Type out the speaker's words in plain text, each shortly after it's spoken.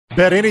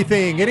Bet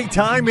anything,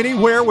 anytime,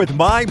 anywhere with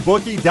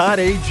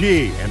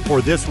MyBookie.ag. And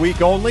for this week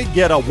only,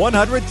 get a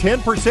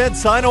 110%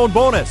 sign-on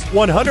bonus.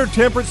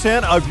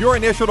 110% of your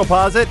initial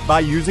deposit by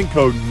using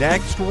code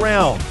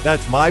NEXTROUND.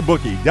 That's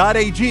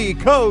MyBookie.ag,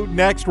 code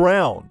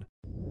NEXTROUND.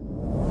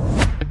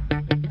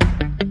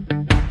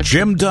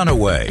 Jim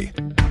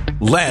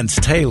Dunaway, Lance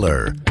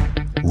Taylor,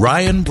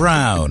 Ryan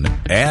Brown,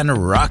 and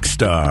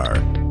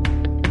Rockstar.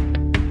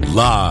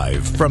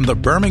 Live from the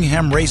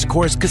Birmingham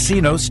Racecourse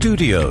Casino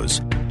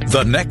Studios,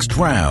 the next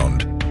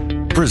round,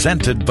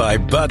 presented by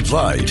Bud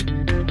Light,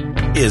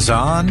 is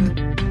on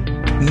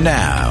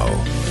now.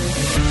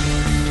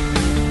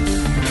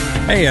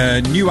 Hey,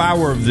 a new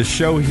hour of the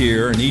show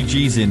here, and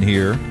EG's in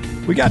here.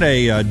 We got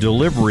a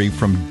delivery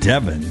from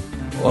Devin.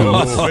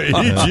 Oh,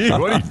 EG,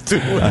 what are you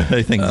doing?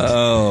 I think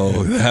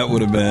that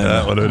would have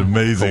been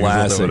amazing.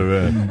 classic. That would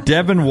have been.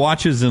 Devin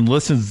watches and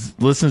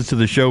listens to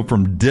the show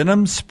from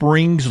Denham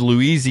Springs,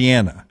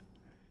 Louisiana.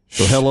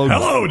 So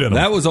hello, Denham.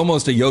 That was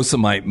almost a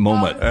Yosemite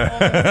moment.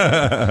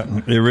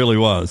 It really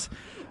was.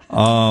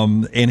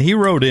 And he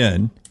wrote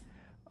in.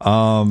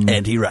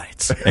 And he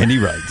writes.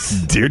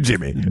 Dear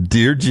Jimmy.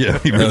 Dear Jim,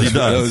 he really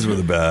does. Those were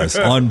the best.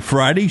 On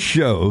Friday's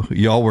show,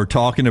 y'all were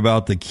talking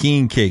about the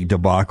king cake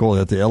debacle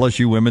at the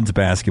LSU women's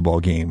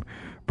basketball game.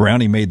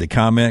 Brownie made the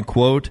comment,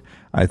 quote,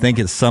 I think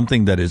it's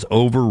something that is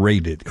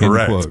overrated.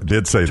 Correct. End quote.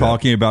 Did say that.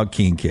 Talking about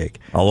king cake.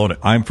 I'll own it.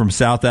 I'm from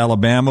South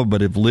Alabama, but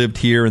have lived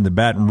here in the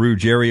Baton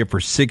Rouge area for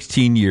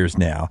 16 years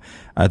now.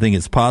 I think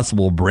it's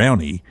possible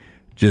Brownie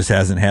just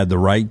hasn't had the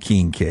right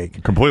king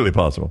cake. Completely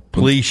possible.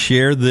 Please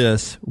share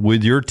this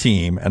with your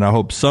team, and I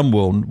hope some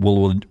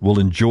will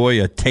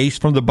enjoy a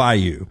taste from the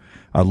bayou.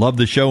 I love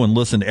the show and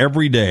listen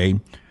every day.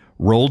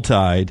 Roll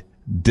Tide,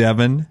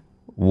 Devin,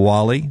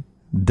 Wally.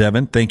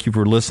 Devin, thank you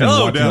for listening.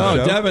 Hello, Devin.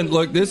 No, Devin,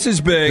 look, this is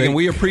big, and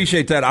we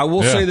appreciate that. I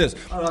will say this.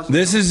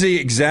 This is the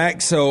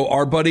exact, so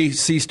our buddy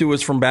C-Stu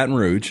is from Baton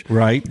Rouge.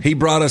 Right. He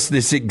brought us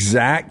this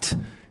exact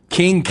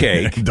king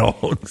cake.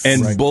 Dogs.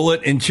 And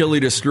Bullet and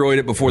Chili destroyed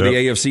it before the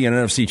AFC and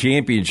NFC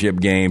championship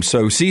game.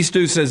 So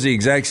C-Stu says the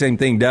exact same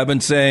thing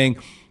Devin's saying.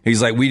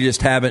 He's like, we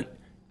just haven't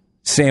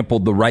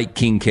sampled the right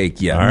king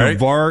cake yet. All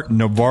right.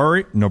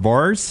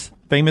 Navarre's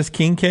famous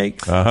king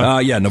cakes.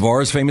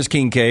 Navarre's famous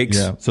king cakes.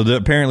 Yeah. So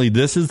apparently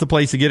this is the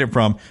place to get it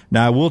from.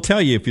 Now, I will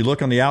tell you, if you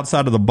look on the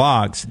outside of the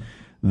box,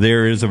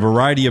 there is a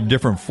variety of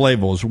different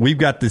flavors. We've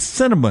got the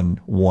cinnamon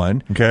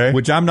one,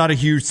 which I'm not a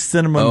huge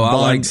cinnamon bun. I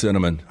like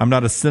cinnamon. I'm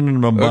not a cinnamon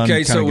bun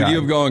Okay, so guy.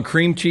 you've gone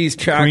cream cheese,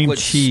 chocolate,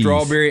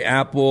 strawberry,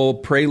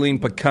 apple, praline,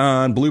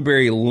 pecan,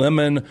 blueberry,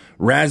 lemon,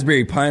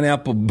 raspberry,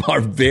 pineapple,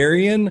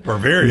 Bavarian.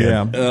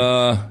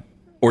 Yeah.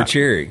 Or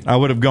cherry. I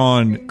would have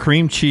gone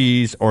cream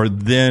cheese or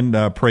then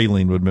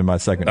praline would have been my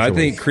second choice. I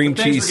think cream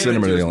cheese,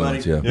 cinnamon are the only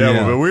ones.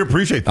 Yeah, Well, we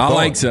appreciate the I thought.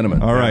 like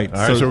cinnamon. All right.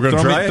 So we're going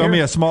to try it. Throw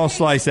me a small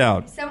slice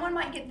out. Someone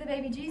might get the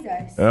baby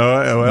Jesus.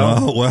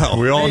 Well,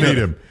 we all need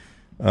him.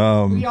 We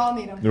all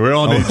need him. We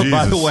all need Jesus.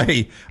 By the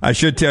way, I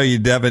should tell you,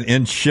 Devin,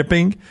 in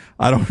shipping,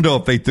 I don't know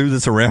if they threw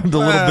this around a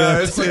little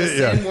bit. It's like the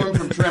sandworm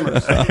from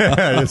Tremors.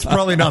 It's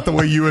probably not the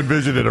way you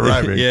envisioned it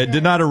arriving. Yeah, it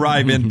did not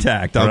arrive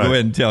intact. I'll go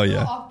ahead and tell you.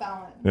 Off balance.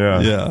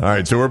 Yeah. All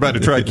right, so we're about to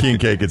try king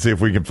cake and see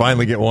if we can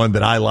finally get one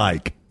that I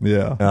like.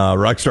 Yeah.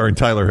 Rockstar and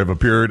Tyler have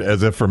appeared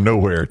as if from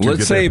nowhere.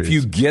 Let's say if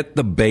you get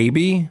the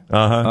baby,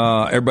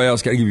 everybody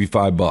else got to give you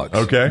 $5.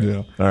 Okay.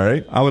 Yeah. All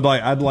right.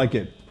 I'd like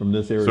it from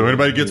this area. So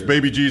anybody gets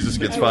baby Jesus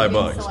gets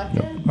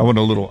 $5. I want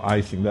a little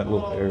icing, that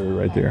little area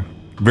right there.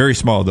 Very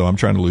small, though. I'm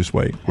trying to lose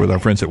weight with our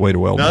friends at Way to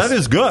Wellness. Now, that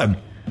is good.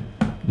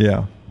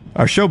 Yeah.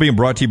 Our show being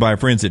brought to you by our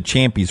friends at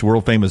Champy's,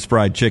 world-famous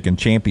fried chicken,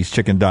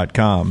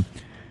 champyschicken.com.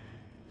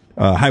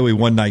 Highway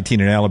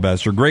 119 in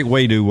Alabaster. Great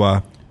way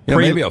to...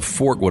 maybe a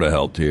fork would have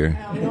helped here.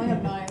 We only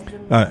have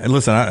knives.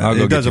 Listen, I'll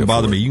go it get doesn't you a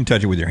bother fork. me. You can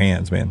touch it with your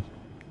hands, man.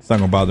 It's not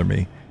going to bother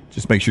me.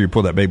 Just make sure you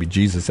pull that baby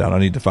Jesus out. I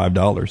need the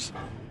 $5.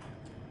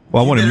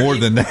 Well, I wanted more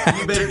than that.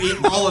 You better eat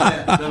all of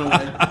that,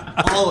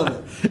 Dunaway. All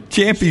of it.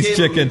 Champy's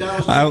chicken.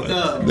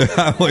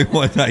 Highway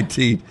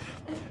 119.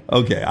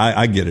 Okay,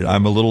 I get it.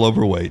 I'm a little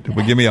overweight.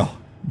 But give me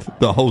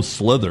the whole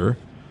slither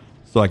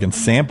so I can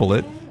sample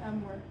it.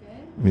 I'm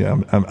working.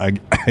 Yeah,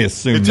 I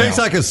assume It tastes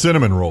now. like a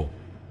cinnamon roll.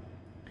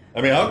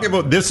 I mean, I'll give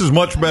it, this is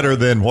much better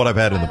than what I've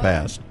had in the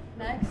past.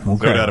 Next. No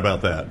doubt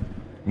about that.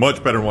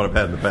 Much better than what I've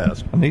had in the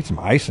past. I need some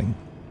icing.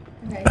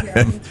 Okay, here.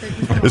 Let's take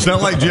this one. It's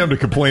not like Jim to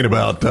complain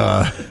about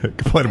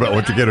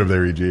what you get over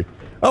there, EG.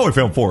 Oh, we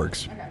found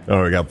forks.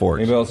 Oh, we got forks.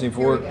 Anybody else need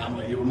fork? I'm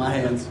going to eat with my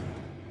hands.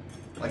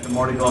 Like the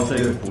Mardi Gras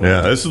table.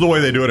 Yeah, this is the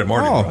way they do it at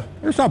Mardi Gras.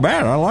 Oh, it's not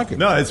bad. I like it.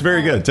 No, it's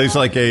very good. It tastes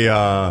like a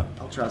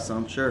I'll try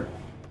some, sure.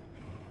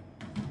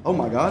 Oh,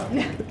 my God.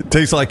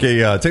 tastes like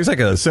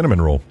a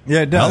cinnamon roll.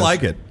 Yeah, it does. I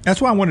like it.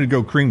 That's why I wanted to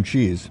go cream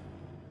cheese.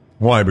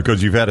 Why?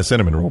 Because you've had a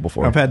cinnamon roll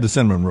before. I've had the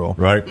cinnamon roll.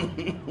 Right?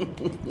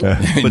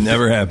 But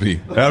never happy.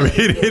 I mean,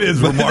 it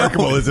is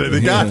remarkable, isn't it?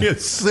 The guy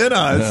has sent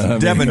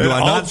us. Devin, do I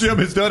all not? Jim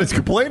has done is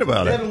complain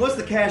about it. Devin, what's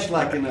the cash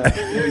like in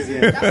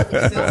Louisiana?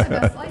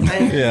 That's like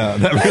Yeah,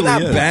 that really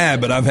Not is.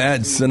 bad, but I've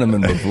had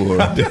cinnamon before.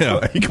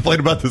 Yeah, he complained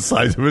about the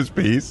size of his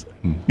piece.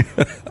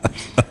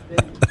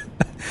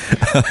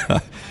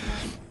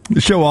 The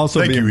show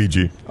also Thank you,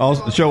 E.G.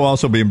 The show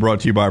also being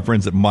brought to you by our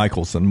friends at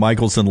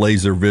Michelson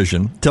Laser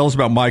Vision. Tell us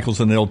about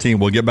Michelson LT, and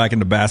we'll get back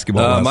into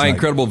basketball. My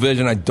incredible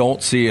vision. I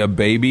don't see a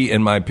baby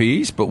in my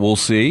piece, but we'll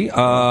see.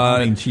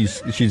 I mean,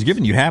 she's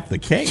giving you half the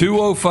cake.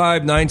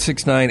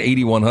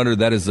 205-969-8100.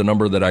 That is the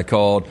number that I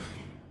called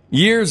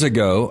years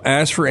ago.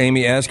 Ask for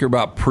Amy. Ask her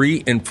about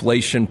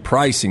pre-inflation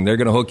pricing. They're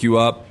going to hook you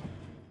up.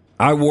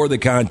 I wore the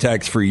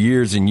contacts for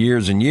years and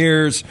years and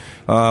years.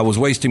 Was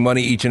wasting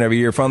money each and every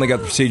year. Finally got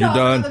the procedure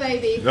done. The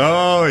baby.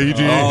 Oh,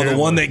 E.G. Oh, the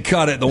one that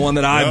cut it, the one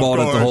that eyeballed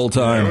it the whole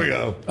time. There we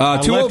go. I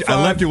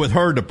left it with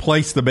her to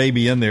place the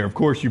baby in there. Of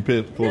course, you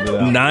pulled it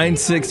out.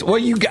 96. Well,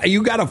 you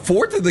got a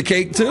fourth of the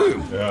cake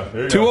too. Yeah,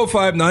 there you go.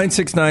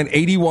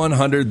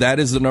 205-969-8100. That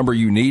is the number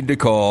you need to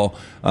call.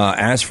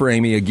 Ask for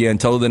Amy again.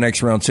 Tell her the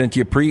next round sent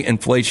you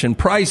pre-inflation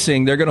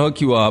pricing. They're going to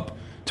hook you up.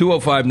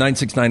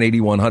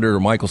 205-969-8100 or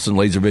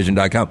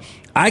michelsonlaservision.com.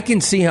 I can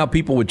see how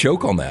people would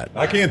choke on that.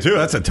 I can too.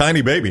 That's a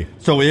tiny baby.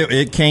 So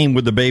it came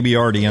with the baby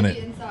already in it.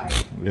 Inside.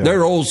 Yeah.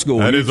 They're old school.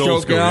 That You is old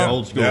choke school. out? Yeah.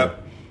 Old school. Yeah.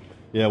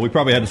 Yeah, we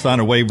probably had to sign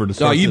a waiver to So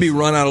start you'd be this.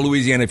 run out of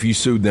Louisiana if you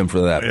sued them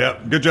for that. Yeah.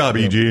 Good job,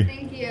 E.G.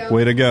 Thank you.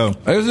 Way to go.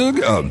 This is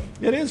good.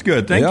 It is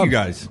good. Thank Yeah. you,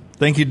 guys.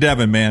 Thank you,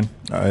 Devin, man.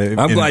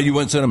 I'm glad you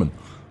went cinnamon.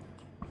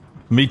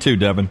 Me too,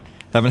 Devin.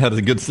 Haven't had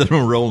a good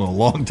cinnamon roll in a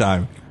long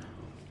time.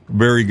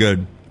 Very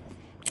good.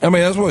 I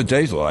mean, that's what it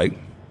tastes like.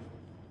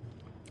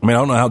 I mean, I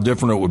don't know how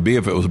different it would be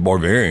if it was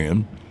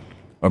Bavarian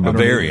or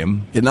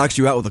Bavarian. It knocks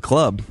you out with a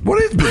club.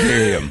 What is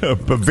Bavarian?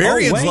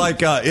 Bavarian's Oh,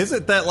 wait. like,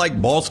 isn't that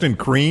like Boston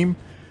cream?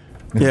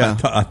 Yeah.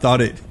 I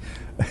thought it.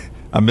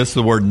 I missed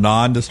the word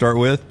 "non" to start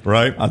with.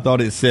 Right. I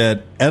thought it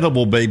said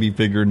edible baby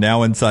figure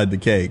now inside the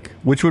cake,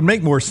 which would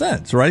make more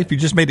sense, right? If you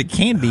just made it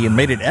candy and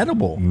made it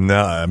edible.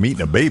 No, I'm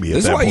eating a baby. At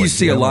This is that why you point.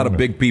 see a lot of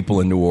big people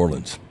in New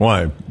Orleans.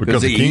 Why? Because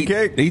of they king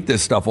cake? eat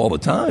this stuff all the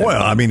time.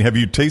 Well, I mean, have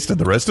you tasted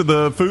the rest of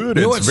the food?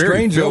 You know It's what's very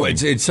strange, though? filling.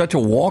 It's such a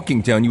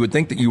walking town. You would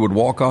think that you would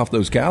walk off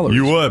those calories.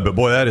 You would, but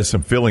boy, that is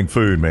some filling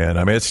food, man.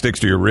 I mean, it sticks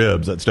to your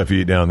ribs. That stuff you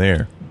eat down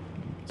there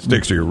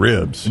sticks to your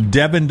ribs.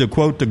 Devin, to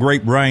quote the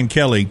great Brian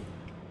Kelly,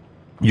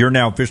 you're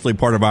now officially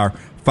part of our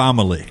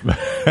family.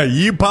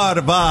 You part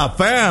of our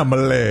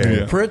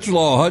family. Fritz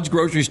Law, Hud's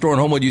Grocery Store in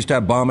Homewood used to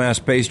have bomb-ass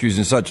pastries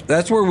and such.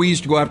 That's where we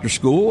used to go after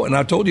school, and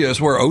I told you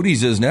that's where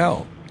Odie's is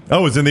now.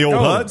 Oh, it's in the old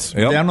Huds?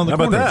 Yep. Down on the How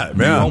about corner. that?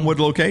 New Yeah.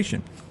 Homewood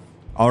location.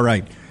 All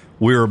right.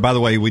 By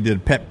the way, we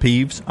did pet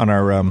peeves on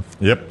our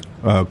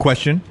Yep.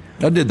 question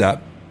I did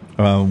that.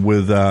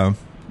 with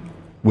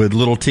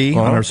Little T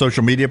on our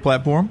social media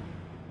platform.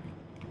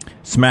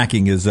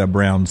 Smacking is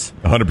Brown's.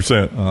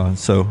 100%.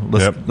 So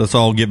let's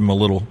all give him a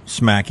little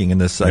smacking in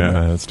this segment.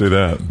 Yeah, let's do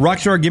that.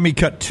 Rockstar, give me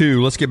cut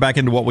 2. Let's get back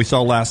into what we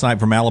saw last night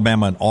from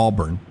Alabama and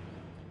Auburn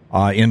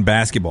in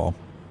basketball.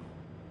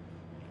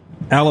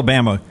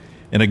 Alabama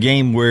in a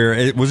game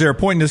where was there a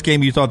point in this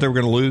game you thought they were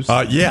going to lose?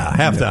 Yeah,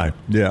 halftime.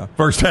 Yeah.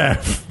 First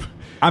half.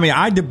 I mean,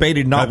 I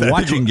debated not I think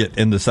watching it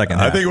in the second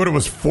half. I think what it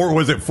was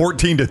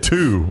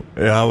 14-2?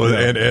 Yeah,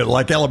 and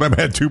like Alabama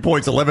had 2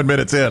 points 11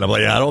 minutes in. I'm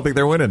like, I don't think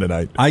they're winning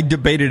tonight. I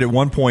debated at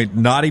one point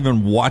not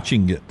even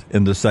watching it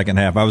in the second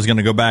half. I was going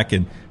to go back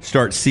and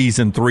start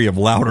season 3 of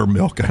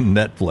Loudermilk on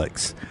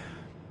Netflix.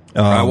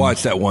 I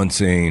watched that one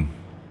scene.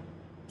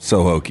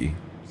 So hokey.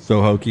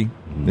 So hokey.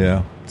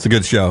 Yeah, it's a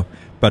good show.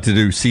 About to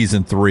do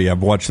season 3.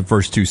 I've watched the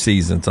first 2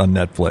 seasons on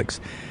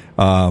Netflix.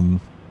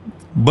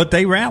 But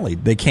they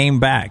rallied. They came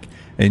back.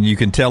 And you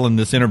can tell in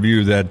this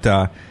interview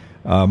that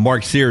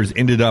Mark Sears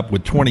ended up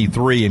with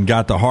 23 and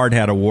got the Hard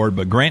Hat Award.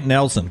 But Grant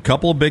Nelson, a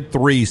couple of big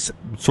threes,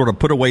 sort of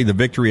put away the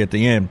victory at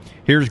the end.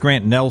 Here's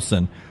Grant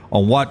Nelson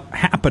on what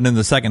happened in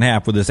the second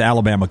half with this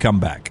Alabama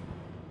comeback.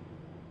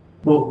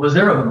 Well, was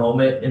there a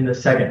moment in the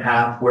second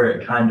half where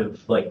it kind of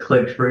like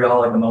clicked for y'all,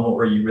 like a moment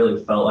where you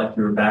really felt like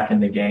you were back in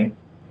the game?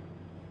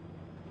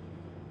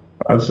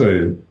 I'd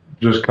say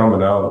just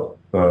coming out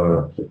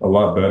a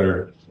lot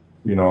better,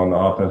 you know, on the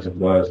offensive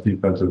glass,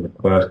 defensive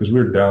glass, because we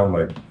were down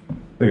like, I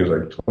think it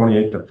was like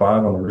 28-5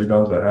 on the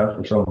rebounds at half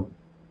or something.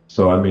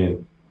 So, I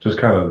mean, just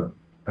kind of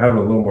having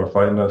a little more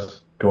fight in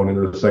us going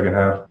into the second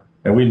half.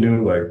 And we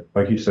knew,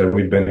 like he said,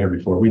 we'd been here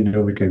before. We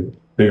knew we could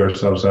dig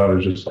ourselves out. It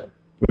was just,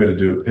 we had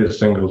to hit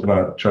singles,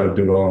 not try to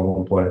do it all in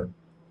one play.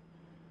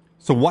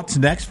 So what's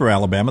next for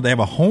Alabama? They have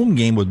a home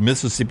game with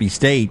Mississippi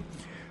State,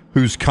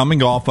 who's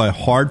coming off a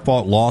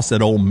hard-fought loss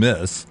at Ole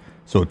Miss.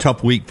 So a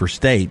tough week for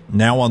State,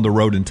 now on the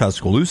road in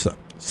Tuscaloosa,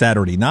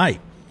 Saturday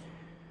night.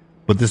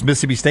 But this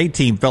Mississippi State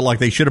team felt like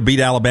they should have beat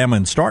Alabama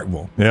in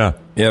Starkville. Yeah.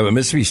 Yeah, but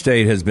Mississippi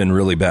State has been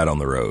really bad on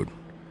the road.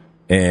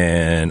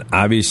 And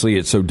obviously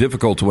it's so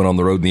difficult to win on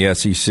the road in the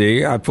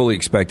SEC. I fully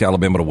expect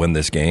Alabama to win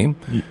this game.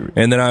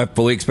 And then I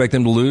fully expect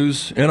them to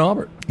lose in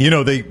Auburn. You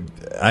know,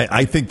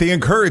 I think the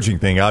encouraging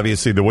thing,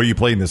 obviously, the way you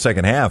played in the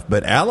second half,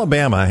 but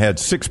Alabama had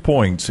 6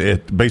 points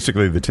at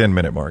basically the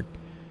 10-minute mark.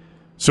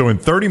 So in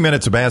 30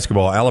 minutes of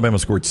basketball, Alabama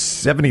scored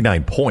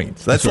 79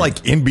 points. That's like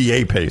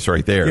NBA pace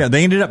right there. Yeah,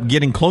 they ended up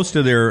getting close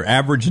to their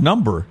average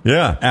number.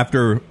 Yeah.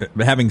 After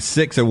having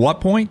 6 at what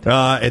point?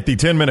 At the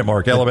 10-minute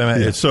mark, Alabama.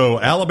 Yeah.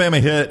 So Alabama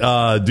hit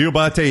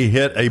Diabate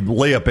hit a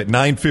layup at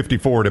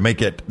 9:54 to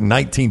make it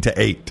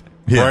 19-8.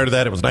 Yeah. Prior to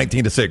that, it was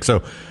 19-6.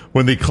 So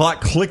when the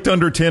clock clicked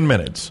under 10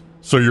 minutes,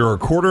 so you're a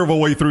quarter of a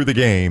way through the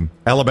game,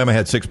 Alabama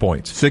had 6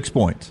 points. 6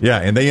 points. Yeah,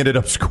 and they ended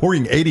up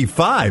scoring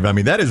 85. I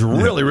mean, that is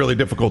really, really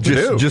difficult to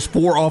do. Just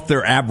 4 off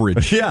their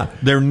average. Yeah.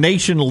 Their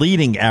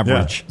nation-leading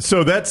average. Yeah.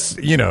 So that's,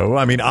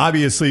 I mean,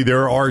 obviously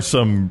there are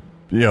some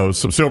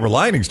silver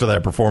linings to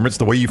that performance.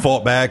 The way you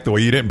fought back, the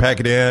way you didn't pack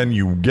it in,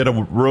 you get a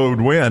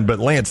road win. But,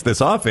 Lance, this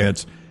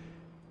offense,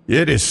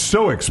 it is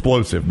so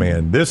explosive,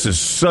 man. This is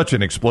such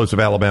an explosive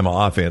Alabama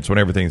offense when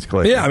everything's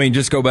clicking. Yeah, I mean,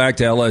 just go back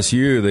to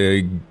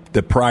LSU.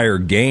 The prior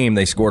game,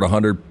 they scored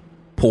 100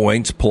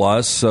 points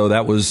plus. So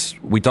that was,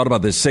 we talked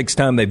about this 6th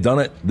time they've done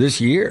it this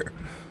year.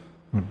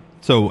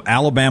 So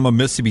Alabama,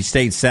 Mississippi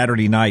State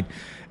Saturday night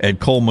at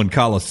Coleman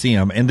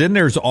Coliseum. And then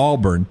there's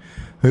Auburn,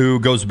 who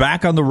goes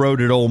back on the road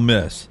at Ole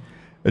Miss.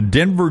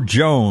 Denver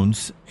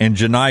Jones and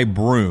Janai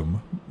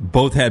Broome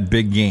both had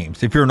big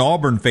games. If you're an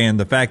Auburn fan,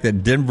 the fact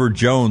that Denver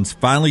Jones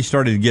finally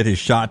started to get his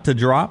shot to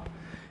drop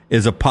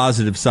is a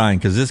positive sign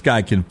because this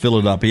guy can fill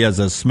it up. He has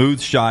a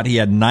smooth shot. He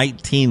had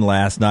 19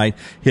 last night,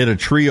 hit a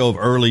trio of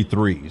early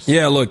threes.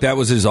 Yeah, look, that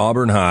was his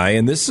Auburn high.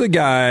 And this is a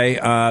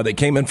guy that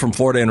came in from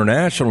Florida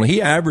International.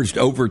 He averaged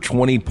over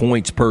 20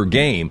 points per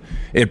game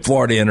at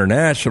Florida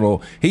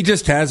International. He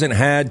just hasn't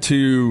had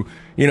to,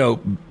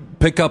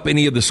 pick up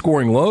any of the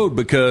scoring load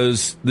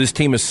because this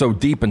team is so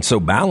deep and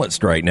so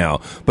balanced right now.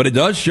 But it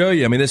does show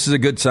you, I mean, this is a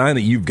good sign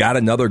that you've got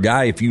another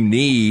guy if you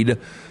need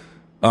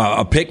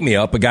a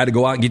pick-me-up, a guy to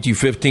go out and get you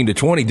 15 to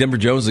 20. Denver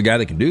Jones is the guy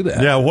that can do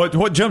that. Yeah,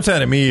 what jumps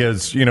out at me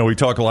is, we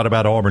talk a lot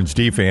about Auburn's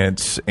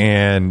defense,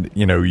 and,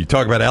 you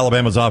talk about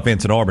Alabama's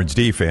offense and Auburn's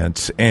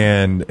defense,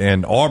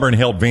 and Auburn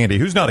held Vandy,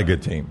 who's not a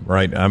good team,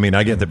 right? I mean,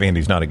 I get that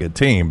Vandy's not a good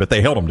team, but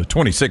they held them to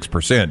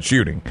 26%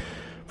 shooting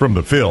from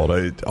the field.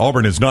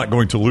 Auburn is not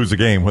going to lose a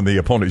game when the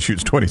opponent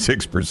shoots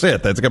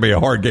 26%. That's going to be a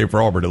hard game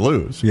for Auburn to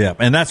lose. Yeah,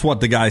 and that's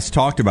what the guys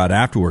talked about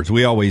afterwards.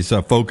 We always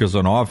focus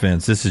on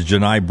offense. This is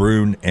Janai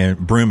Broome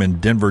and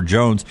Denver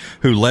Jones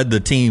who led the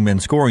team in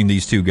scoring,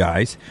 these two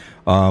guys.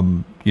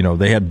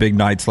 They had big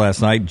nights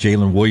last night.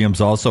 Jalen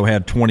Williams also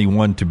had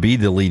 21 to be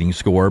the leading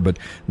scorer. But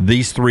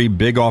these 3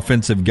 big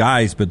offensive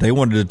guys, but they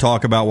wanted to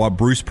talk about what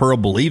Bruce Pearl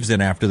believes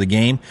in after the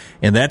game,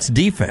 and that's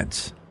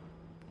defense.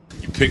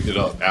 You picked it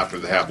up after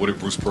the half. What did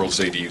Bruce Pearl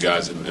say to you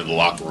guys in the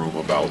locker room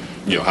about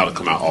how to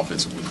come out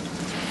offensively?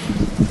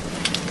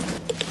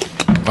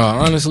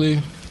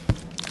 Honestly,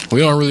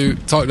 we don't really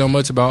talk that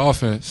much about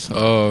offense.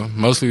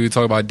 Mostly we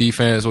talk about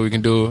defense, what we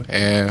can do,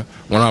 and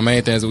one of our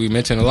main things that we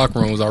mentioned in the locker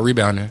room was our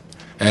rebounding.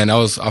 And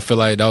I feel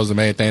like that was the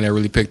main thing that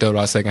really picked up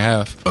our second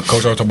half.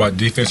 Coach, I talk about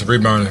defensive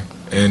rebounding,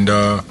 and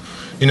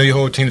you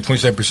hold a team to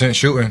 27%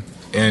 shooting,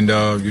 and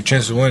your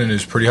chances of winning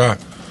is pretty high.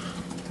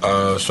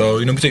 So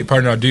we take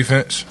part in our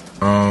defense.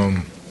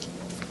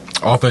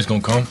 Offense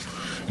gonna come.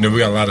 We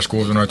got a lot of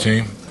scores on our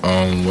team.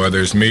 Whether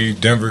it's me,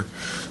 Denver,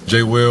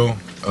 Jay Will,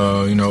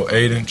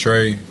 Aiden,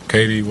 Trey,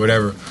 Katie,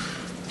 whatever.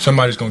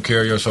 Somebody's gonna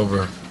carry us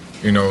over.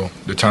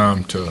 The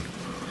time to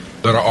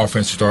let our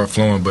offense start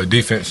flowing. But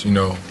defense,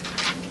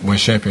 win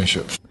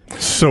championships.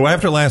 So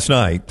after last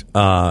night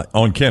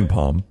on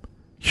KenPom,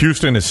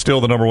 Houston is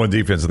still the number 1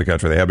 defense in the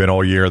country. They have been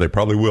all year. They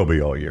probably will be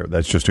all year.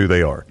 That's just who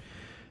they are.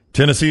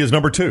 Tennessee is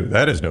number 2.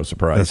 That is no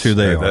surprise. That's who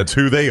they are. That's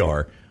who they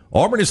are.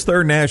 Auburn is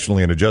 3rd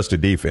nationally in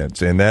adjusted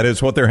defense, and that is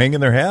what they're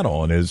hanging their hat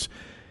on.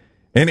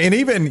 And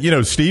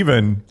even,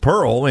 Stephen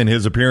Pearl, in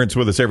his appearance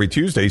with us every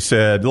Tuesday,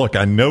 said, look,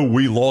 I know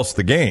we lost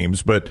the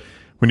games, but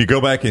when you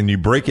go back and you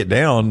break it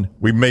down,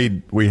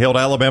 we held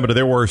Alabama to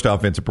their worst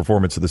offensive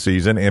performance of the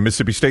season and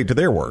Mississippi State to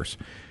their worst.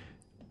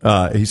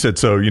 He said,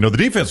 so, the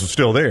defense was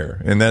still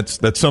there. And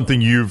that's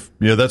something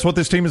that's what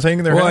this team is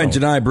hanging their hat on. And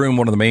Janai Broome,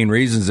 one of the main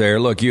reasons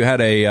there. Look, you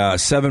had a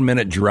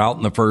 7-minute drought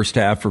in the first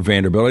half for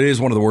Vanderbilt. It is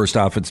one of the worst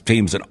offensive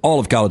teams in all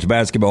of college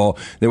basketball.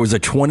 There was a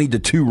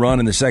 20-2 run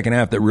in the second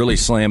half that really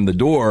slammed the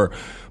door.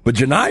 But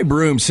Janai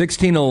Broome,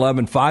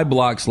 16-11, 5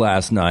 blocks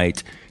last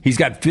night. He's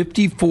got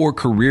 54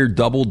 career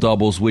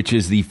double-doubles, which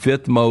is the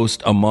 5th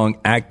most among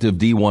active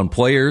D1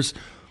 players.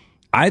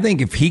 I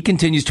think if he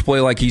continues to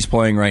play like he's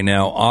playing right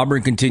now,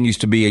 Auburn continues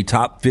to be a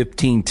top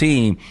 15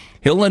 team,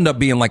 he'll end up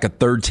being like a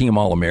 3rd-team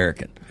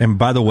All-American. And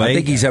by the way, I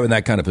think he's having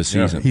that kind of a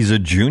season. He's a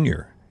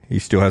junior. He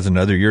still has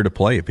another year to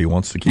play if he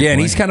wants to keep playing. And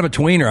he's kind of a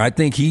tweener. I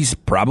think he's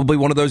probably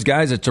one of those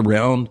guys that's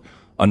around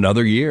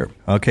another year.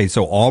 Okay,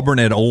 so Auburn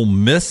at Ole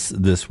Miss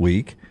this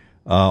week.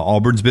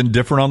 Auburn's been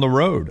different on the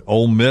road.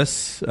 Ole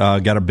Miss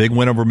got a big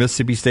win over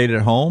Mississippi State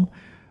at home.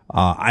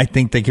 I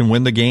think they can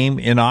win the game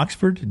in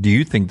Oxford. Do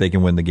you think they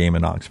can win the game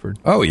in Oxford?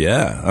 Oh,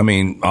 yeah. I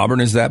mean,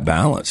 Auburn is that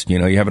balanced.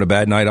 You're having a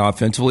bad night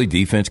offensively,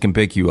 defense can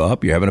pick you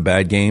up. You're having a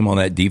bad game on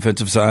that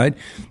defensive side.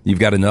 You've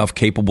got enough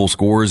capable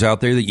scorers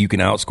out there that you can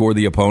outscore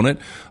the opponent.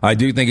 I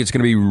do think it's going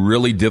to be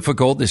really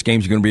difficult. This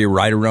game's going to be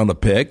right around a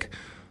pick.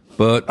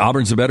 But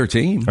Auburn's a better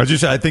team.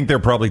 I think they're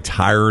probably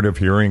tired of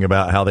hearing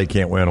about how they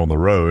can't win on the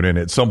road. And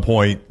at some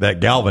point, that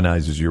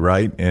galvanizes you,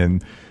 right?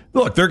 And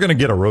look, they're going to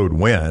get a road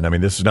win. I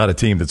mean, this is not a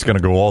team that's going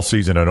to go all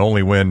season and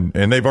only win.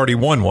 And they've already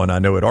won one, I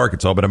know, at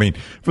Arkansas. But, I mean,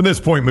 from this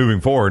point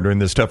moving forward in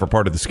this tougher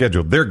part of the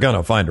schedule, they're going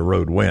to find a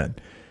road win.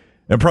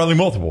 And probably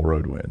multiple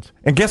road wins.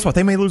 And guess what?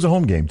 They may lose a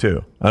home game,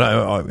 too.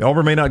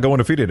 Auburn may not go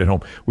undefeated at home.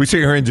 We sit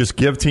here and just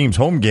give teams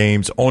home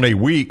games on a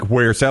week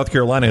where South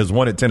Carolina has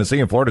won at Tennessee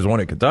and Florida's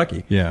won at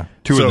Kentucky. Yeah.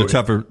 Two of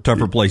the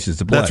tougher places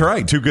to play. That's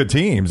right. Two good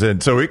teams.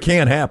 And so it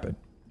can happen.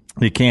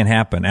 It can't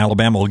happen.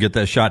 Alabama will get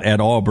that shot at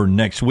Auburn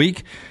next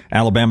week.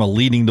 Alabama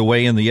leading the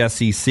way in the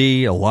SEC.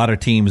 A lot of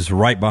teams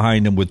right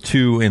behind them with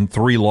 2 and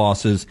 3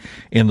 losses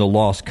in the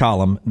loss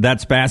column.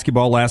 That's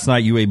basketball. Last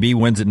night, UAB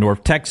wins at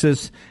North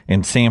Texas,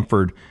 and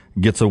Samford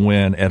gets a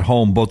win at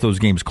home. Both those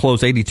games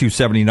close,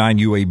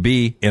 82-79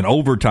 UAB in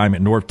overtime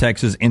at North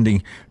Texas,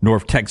 ending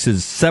North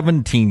Texas'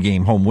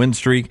 17-game home win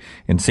streak,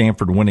 and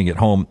Samford winning at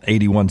home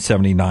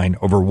 81-79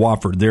 over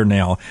Wofford. They're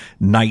now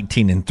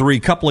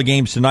 19-3. Couple of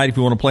games tonight if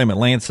you want to play them at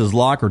Lance's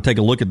Lock or take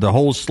a look at the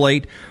whole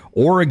slate.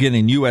 Oregon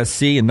and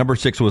USC, and number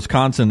 6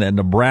 Wisconsin and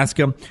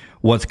Nebraska.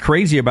 What's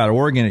crazy about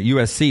Oregon at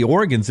USC,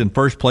 Oregon's in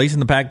first place in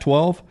the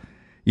Pac-12,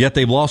 yet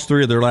they've lost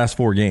 3 of their last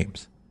 4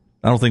 games.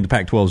 I don't think the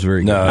Pac-12 is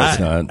very good. No, it's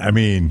not. I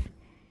mean,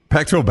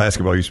 Pac-12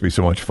 basketball used to be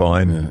so much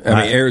fun. Yeah.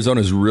 I mean,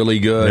 Arizona's really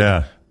good.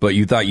 Yeah. But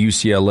you thought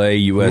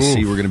UCLA,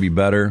 USC were going to be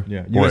better.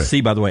 Yeah.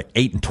 USC, by the way,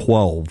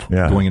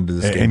 8-12 going into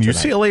this game and tonight.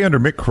 UCLA under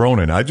Mick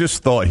Cronin, I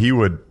just thought he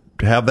would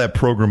have that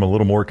program a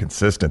little more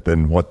consistent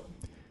than what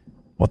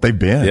they've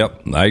been.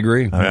 Yep, I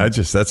agree. I mean,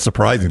 that's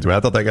surprising to me. I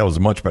thought that guy was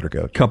a much better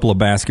coach. Couple of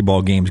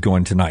basketball games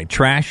going tonight.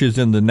 Trash is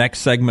in the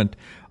next segment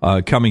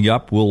coming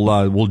up.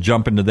 We'll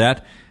jump into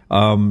that.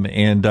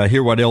 And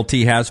hear what LT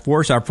has for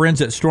us. Our friends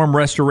at Storm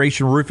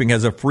Restoration Roofing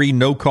has a free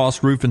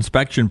no-cost roof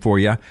inspection for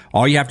you.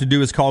 All you have to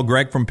do is call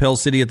Greg from Pell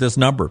City at this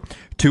number,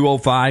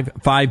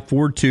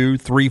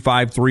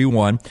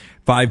 205-542-3531.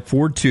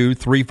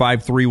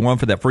 542-3531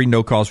 for that free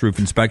no-cost roof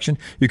inspection.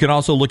 You can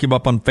also look him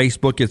up on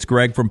Facebook. It's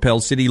Greg from Pell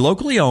City,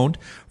 locally owned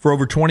for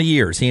over 20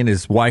 years. He and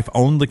his wife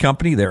own the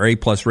company. They're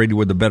A-plus rated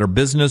with the Better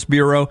Business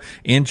Bureau.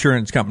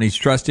 Insurance companies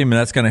trust him, and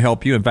that's going to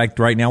help you. In fact,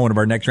 right now, one of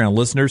our next round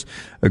listeners,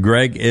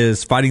 Greg,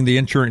 is fighting the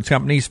insurance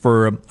companies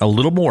for a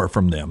little more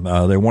from them.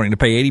 They're wanting to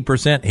pay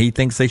 80%. He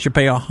thinks they should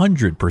pay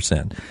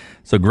 100%.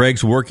 So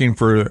Greg's working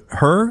for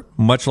her,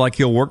 much like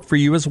he'll work for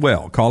you as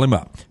well. Call him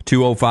up,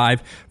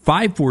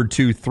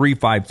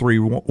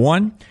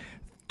 205-542-3531,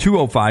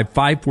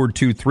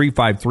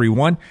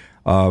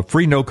 205-542-3531.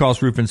 Free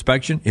no-cost roof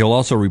inspection. He'll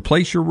also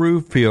replace your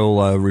roof.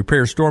 He'll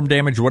repair storm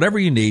damage, whatever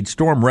you need,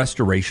 Storm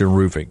Restoration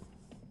Roofing.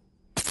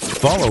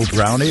 Follow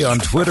Brownie on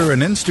Twitter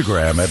and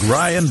Instagram at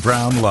Ryan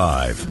Brown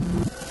Live.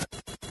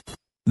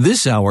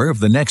 This hour of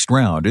The Next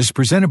Round is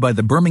presented by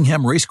the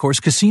Birmingham Racecourse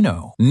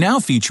Casino, now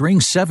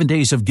featuring 7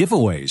 days of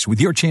giveaways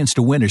with your chance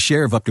to win a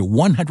share of up to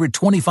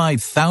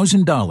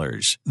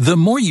 $125,000. The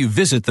more you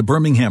visit the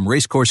Birmingham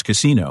Racecourse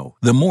Casino,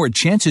 the more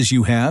chances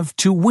you have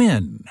to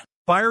win.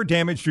 Fire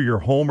damage to your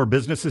home or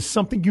business is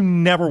something you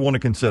never want to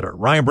consider.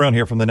 Ryan Brown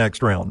here from The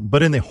Next Round.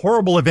 But in the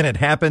horrible event it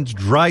happens,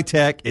 Dry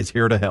Tech is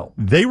here to help.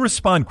 They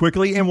respond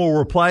quickly and will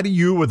reply to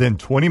you within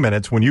 20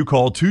 minutes when you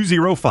call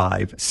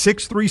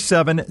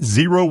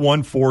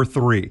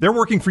 205-637-0143. They're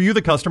working for you,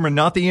 the customer,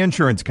 not the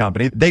insurance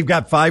company. They've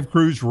got 5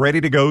 crews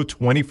ready to go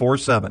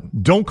 24/7.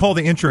 Don't call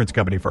the insurance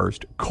company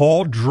first.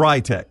 Call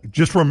Dry Tech.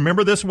 Just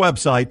remember this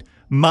website,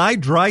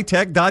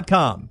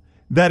 mydrytech.com.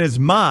 That is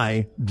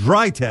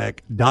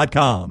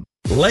mydrytech.com.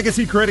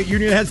 Legacy Credit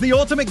Union has the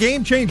ultimate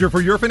game changer for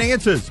your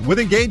finances. With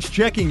Engaged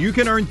Checking, you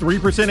can earn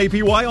 3%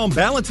 APY on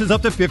balances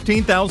up to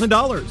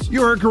 $15,000.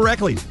 You heard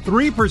correctly,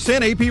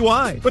 3%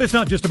 APY. But it's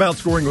not just about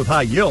scoring with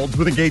high yields.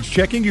 With Engaged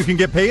Checking, you can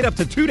get paid up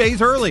to 2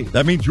 days early.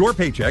 That means your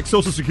paycheck,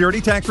 Social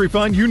Security, tax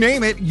refund, you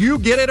name it, you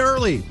get it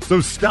early. So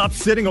stop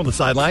sitting on the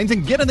sidelines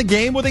and get in the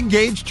game with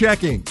Engaged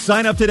Checking.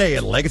 Sign up today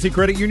at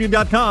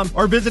LegacyCreditUnion.com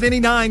or visit any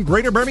 9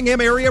 Greater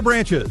Birmingham area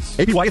branches.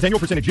 APY is annual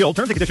percentage yield.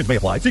 Terms and conditions may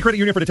apply. See Credit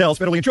Union for details.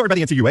 Federally insured by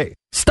the NCUA.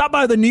 Stop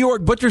by the New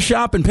York Butcher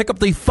Shop and pick up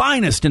the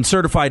finest in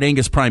certified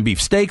Angus prime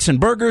beef steaks and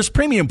burgers,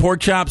 premium pork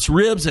chops,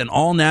 ribs, and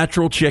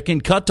all-natural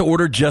chicken cut to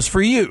order just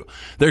for you.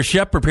 Their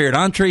chef-prepared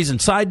entrees and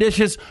side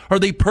dishes are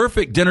the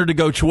perfect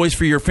dinner-to-go choice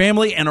for your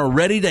family and are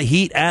ready to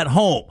heat at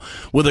home.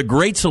 With a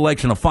great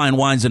selection of fine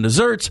wines and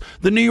desserts,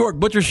 the New York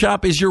Butcher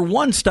Shop is your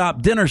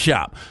one-stop dinner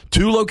shop.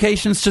 2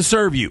 locations to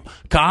serve you,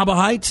 Cahaba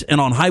Heights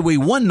and on Highway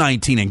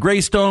 119 in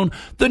Greystone,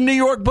 the New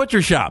York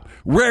Butcher Shop.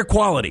 Rare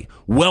quality,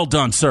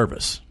 well-done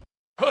service.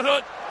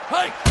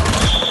 Hey.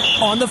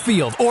 On the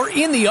field or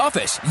in the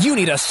office, you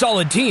need a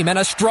solid team and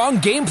a strong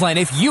game plan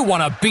if you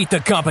want to beat the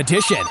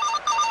competition.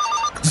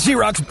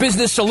 Xerox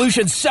Business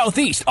Solutions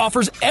Southeast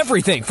offers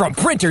everything from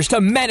printers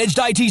to managed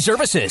IT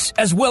services,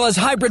 as well as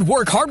hybrid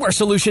work hardware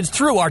solutions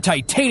through our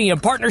titanium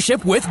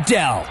partnership with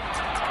Dell.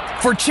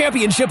 For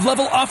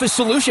championship-level office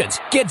solutions,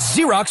 get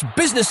Xerox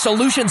Business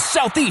Solutions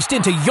Southeast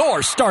into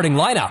your starting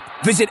lineup.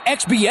 Visit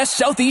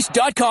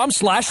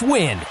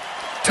xbssoutheast.com/win.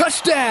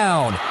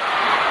 Touchdown!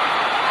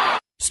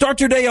 Start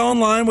your day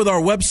online with our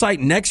website,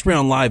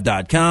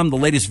 nextroundlive.com. The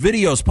latest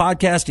videos,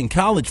 podcasts, and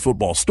college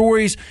football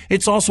stories.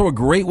 It's also a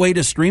great way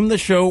to stream the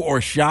show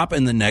or shop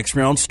in the Next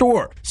Round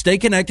store. Stay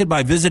connected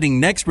by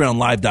visiting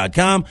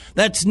nextroundlive.com.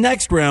 That's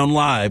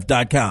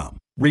nextroundlive.com.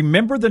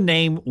 Remember the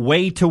name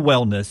Way to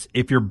Wellness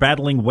if you're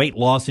battling weight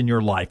loss in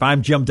your life.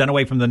 I'm Jim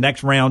Dunaway from The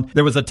Next Round.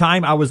 There was a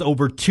time I was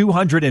over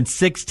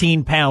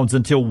 216 pounds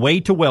until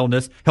Way to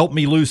Wellness helped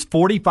me lose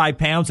 45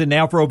 pounds, and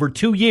now for over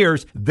 2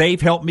 years, they've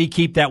helped me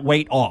keep that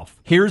weight off.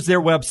 Here's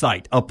their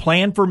website,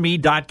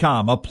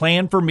 aplanforme.com,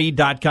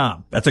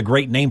 aplanforme.com. That's a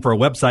great name for a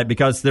website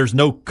because there's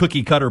no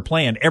cookie cutter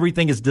plan.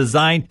 Everything is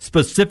designed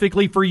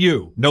specifically for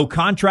you. No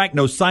contract,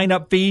 no sign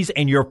up fees,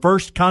 and your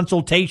first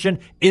consultation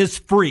is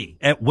free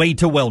at Way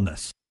to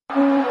Wellness.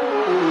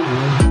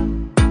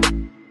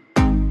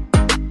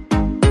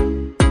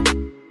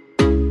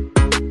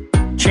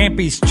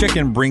 Champy's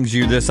Chicken brings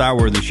you this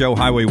hour of the show.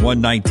 Highway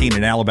 119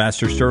 in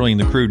Alabaster, Sterling,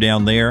 the crew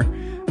down there.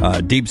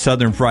 Deep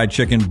Southern fried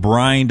chicken,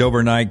 brined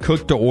overnight,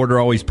 cooked to order,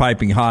 always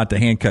piping hot. The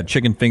hand-cut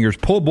chicken fingers,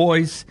 po'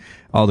 boys,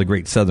 all the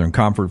great Southern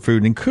comfort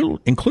food,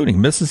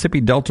 including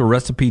Mississippi Delta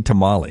recipe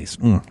tamales.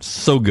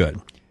 So good.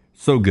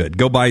 So good.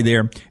 Go by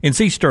there and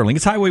see Sterling.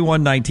 It's Highway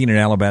 119 in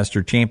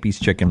Alabaster,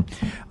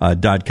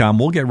 champyschicken.com.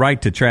 We'll get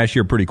right to trash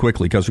here pretty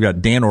quickly because we've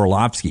got Dan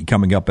Orlovsky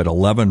coming up at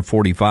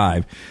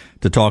 11:45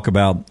 to talk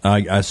about, I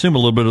assume, a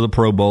little bit of the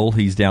Pro Bowl.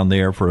 He's down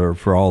there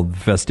for all the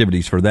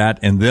festivities for that.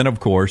 And then, of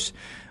course,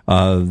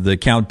 the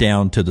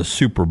countdown to the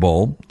Super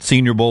Bowl.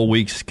 Senior Bowl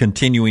week's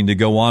continuing to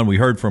go on. We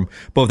heard from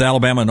both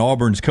Alabama and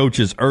Auburn's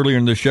coaches earlier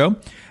in the show.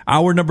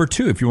 Hour number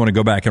 2, if you want to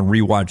go back and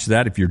rewatch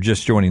that, if you're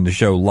just joining the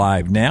show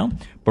live now.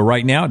 But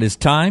right now, it is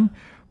time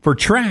for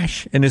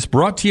Trash, and it's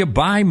brought to you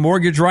by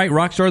Mortgage Right.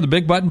 Rockstar, the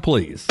big button,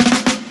 please.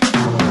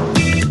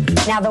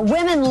 Now, the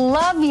women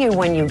love you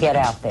when you get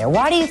out there.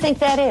 Why do you think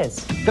that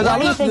is? Because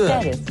I look good.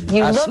 That is?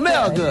 You I look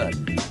smell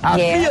good. I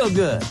feel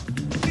good.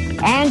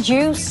 And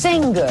you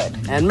sing good.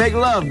 And make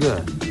love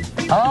good.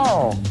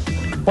 Oh.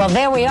 Well,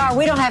 there we are.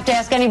 We don't have to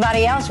ask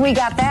anybody else. We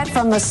got that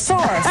from the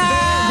source. There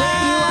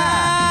you are.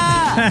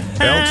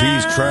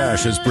 LT's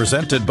Trash is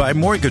presented by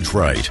Mortgage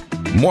Right.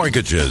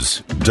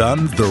 Mortgages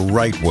done the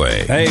right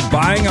way. Hey,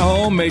 buying a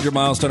home, major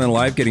milestone in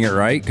life, getting it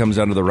right, comes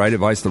down to the right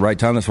advice, the right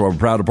time. That's why we're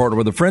proud to partner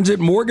with the friends at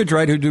Mortgage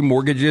Right who do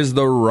mortgages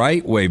the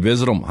right way.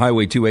 Visit them,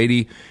 Highway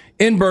 280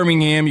 in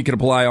Birmingham. You can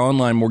apply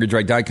online,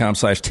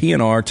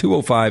 mortgageright.com/TNR,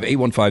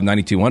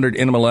 205-815-9200,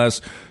 NMLS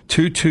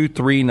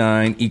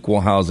 2239,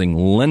 equal housing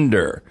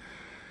lender.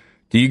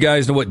 Do you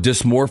guys know what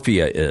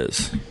dysmorphia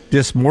is?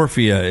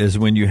 Dysmorphia is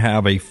when you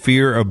have a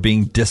fear of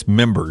being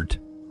dismembered.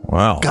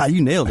 Wow. God,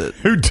 you nailed it.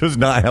 Who does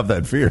not have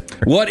that fear?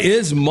 What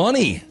is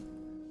money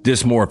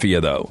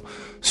dysmorphia, though?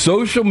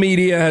 Social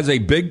media has a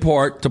big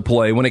part to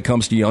play when it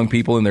comes to young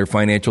people and their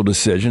financial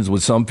decisions,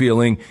 with some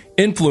feeling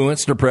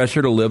influenced or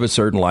pressure to live a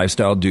certain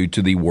lifestyle due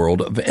to the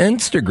world of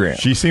Instagram.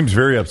 She seems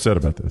very upset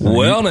about this.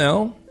 Well,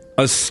 now,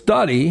 a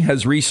study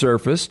has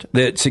resurfaced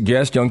that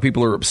suggests young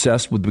people are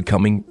obsessed with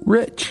becoming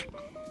rich.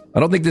 I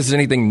don't think this is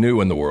anything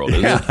new in the world,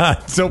 is it? I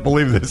don't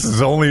believe this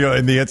is only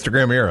in the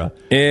Instagram era.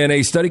 In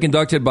a study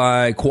conducted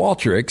by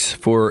Qualtrics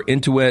for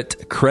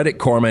Intuit Credit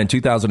Karma in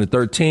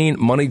 2013,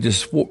 money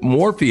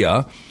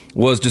dysmorphia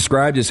was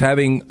described as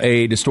having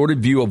a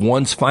distorted view of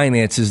one's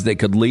finances that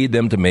could lead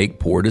them to make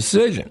poor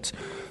decisions.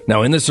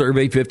 Now, in the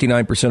survey,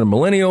 59% of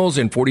millennials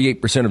and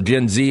 48% of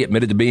Gen Z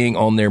admitted to being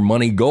on their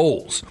money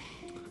goals.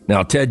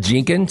 Now, Ted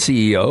Jenkins,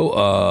 CEO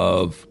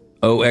of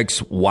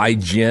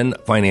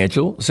OXYGen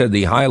Financial, said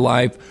the high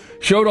life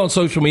showed on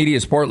social media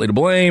is partly to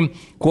blame.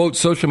 Quote,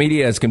 social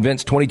media has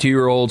convinced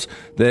 22-year-olds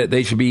that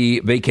they should be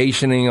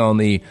vacationing on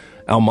the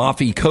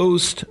Amalfi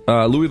Coast,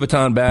 Louis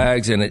Vuitton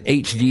bags, and an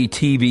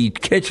HGTV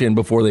kitchen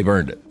before they've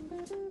earned it.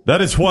 That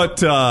is what,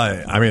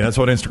 that's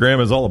what Instagram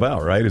is all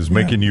about, right? Is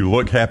making you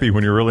look happy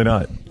when you're really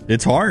not.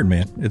 It's hard,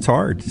 man. It's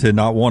hard to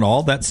not want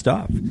all that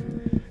stuff.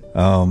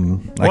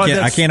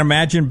 I can't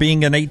imagine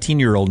being an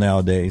 18-year-old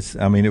nowadays.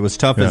 I mean, it was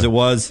tough as it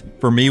was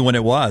for me when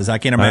it was. I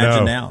can't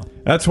imagine now.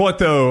 That's what,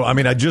 though. I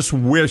mean, I just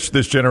wish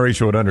this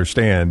generation would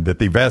understand that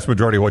the vast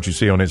majority of what you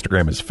see on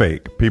Instagram is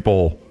fake.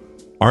 People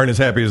aren't as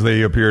happy as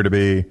they appear to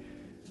be.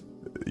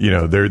 You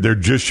know, they're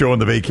just showing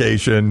the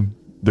vacation.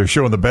 They're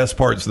showing the best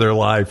parts of their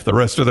life. The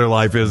rest of their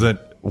life isn't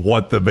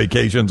what the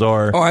vacations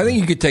are. Oh, I think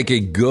you could take a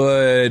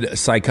good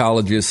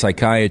psychologist,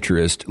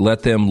 psychiatrist,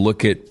 let them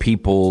look at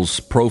people's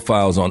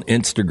profiles on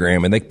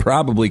Instagram, and they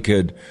probably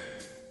could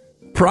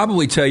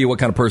tell you what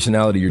kind of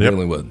personality you're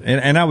dealing with.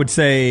 And I would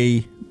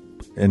say,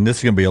 and this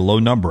is going to be a low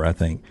number, I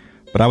think,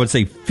 but I would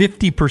say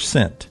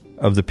 50%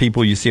 of the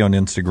people you see on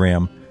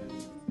Instagram,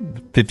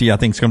 50 I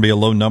think is going to be a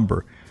low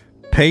number,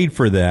 paid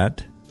for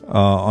that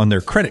on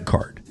their credit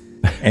card.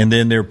 And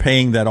then they're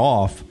paying that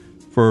off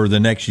for the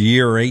next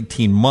year or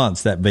 18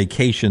 months, that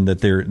vacation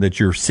that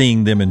you're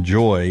seeing them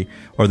enjoy,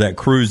 or that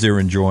cruise they're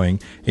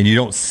enjoying, and you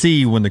don't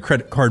see when the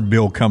credit card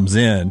bill comes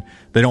in.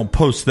 They don't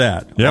post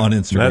that on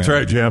Instagram. That's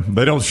right, Jim.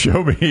 They don't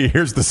show me,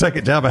 here's the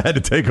second job I had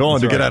to take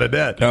on to get out of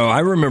debt. Oh,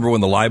 I remember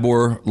when the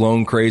LIBOR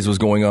loan craze was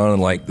going on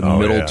in like the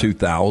middle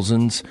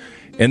 2000s.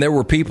 And there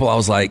were people, I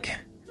was like,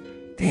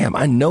 damn,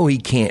 I know he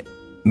can't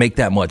make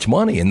that much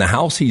money in the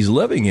house he's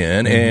living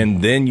in.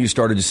 And then you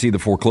started to see the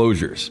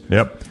foreclosures.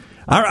 Yep.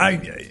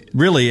 I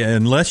really,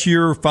 unless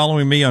you're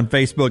following me on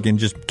Facebook and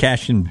just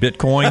cashing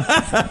Bitcoin,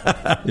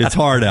 it's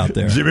hard out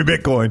there. Jimmy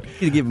Bitcoin. You need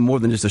to give him more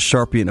than just a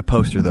Sharpie and a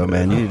poster, though,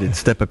 man. You need to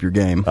step up your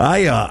game.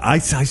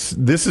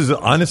 This is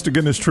honest to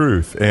goodness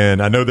truth,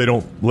 and I know they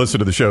don't listen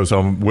to the show, so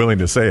I'm willing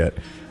to say it.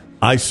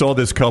 I saw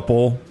this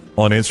couple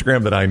on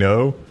Instagram that I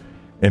know,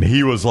 and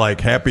he was like,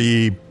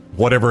 happy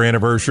whatever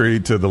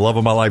anniversary to the love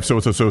of my life, so.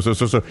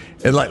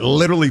 And like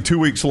literally 2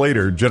 weeks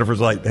later,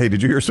 Jennifer's like, hey,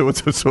 did you hear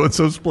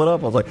so-and-so split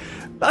up? I was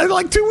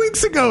like 2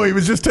 weeks ago, he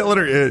was just telling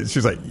her.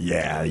 She's like,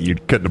 yeah, you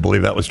couldn't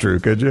believe that was true,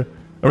 could you?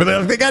 I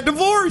mean, they got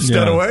divorced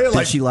in a way.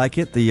 Did she like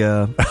it? The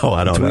I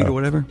don't tweet know. or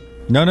whatever?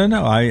 No.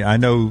 I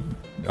know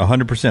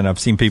 100%. I've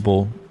seen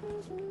people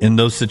in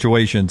those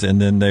situations, and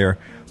then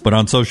but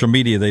on social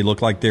media, they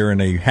look like they're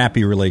in a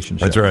happy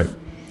relationship. That's right.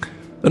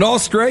 An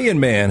Australian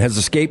man has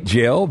escaped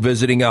jail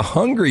visiting a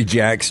Hungry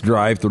Jack's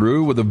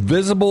drive-thru with a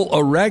visible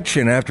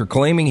erection after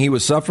claiming he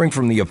was suffering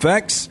from the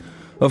effects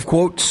of,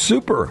 quote,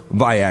 super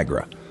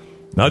Viagra.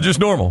 Not just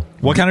normal.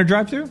 What kind of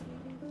drive-thru?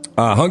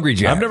 Hungry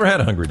Jack. I've never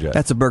had a Hungry Jack.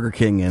 That's a Burger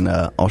King in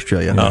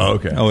Australia. Oh,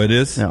 okay. Oh, it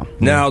is? No.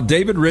 Now,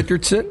 David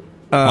Richardson.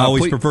 I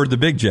always preferred the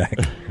Big Jack.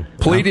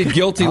 Pleaded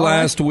guilty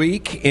last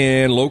week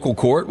in local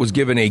court, was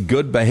given a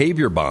good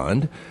behavior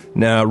bond.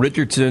 Now,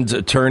 Richardson's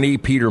attorney,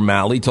 Peter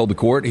Malley, told the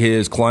court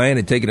his client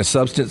had taken a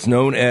substance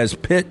known as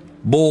Pit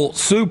Bull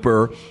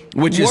Super,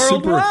 which is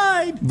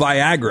Worldwide. super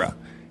Viagra.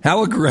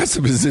 How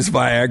aggressive is this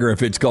Viagra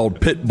if it's called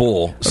Pit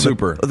Bull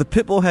Super? The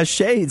Pit Bull has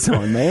shades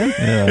on, man.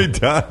 It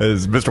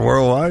does, Mr.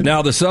 Worldwide.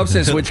 Now, the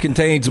substance, which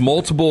contains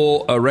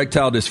multiple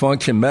erectile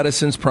dysfunction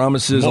medicines,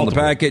 promises on the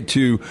packet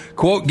to,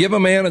 quote, give a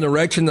man an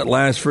erection that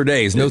lasts for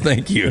days. No,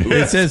 thank you.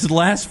 It says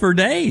last for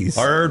days.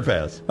 I heard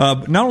pass.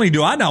 Not only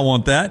do I not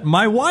want that,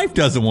 my wife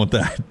doesn't want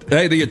that.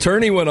 Hey, the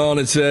attorney went on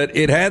and said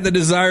it had the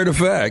desired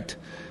effect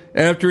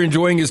after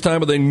enjoying his time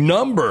with a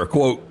number,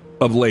 quote,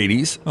 of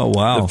ladies. Oh,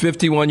 wow. The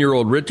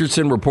 51-year-old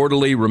Richardson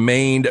reportedly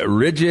remained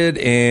rigid,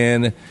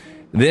 and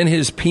then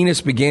his penis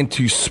began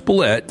to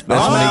split.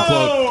 That's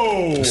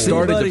when he, quote,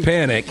 started to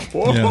panic.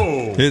 Whoa.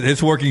 Yeah.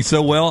 It's working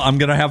so well, I'm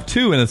going to have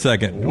two in a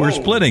second. We're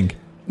splitting.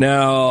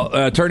 Now,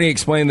 attorney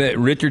explained that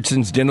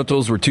Richardson's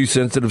genitals were too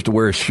sensitive to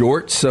wear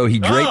shorts, so he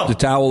draped the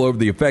towel over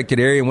the affected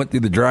area and went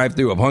through the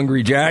drive-thru of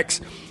Hungry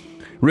Jack's.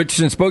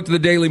 Richardson spoke to the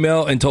Daily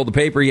Mail and told the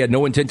paper he had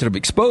no intention of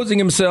exposing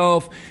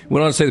himself.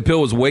 Went on to say the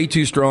pill was way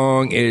too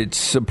strong.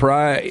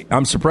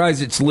 I'm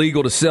surprised it's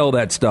legal to sell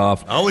that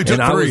stuff. I only took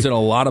I 3. was in a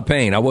lot of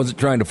pain. I wasn't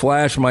trying to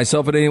flash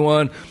myself at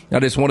anyone. I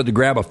just wanted to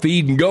grab a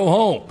feed and go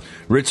home.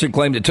 Richardson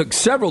claimed it took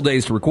several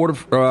days to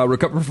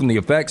recover from the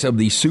effects of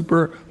the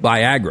super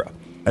Viagra.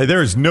 Hey,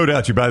 there is no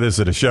doubt you buy this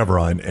at a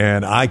Chevron,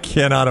 and I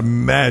cannot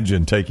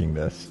imagine taking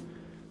this.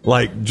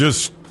 Like,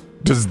 just...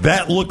 Does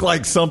that look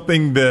like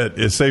something that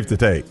is safe to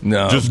take?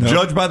 No. Just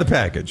judge by the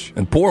package.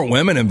 And poor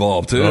women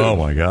involved, too. Oh,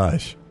 my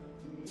gosh.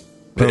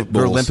 They're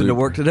limping to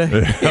work today?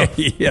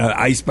 Yeah,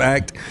 ice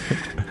packed.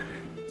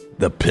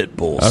 The Pit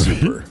Bull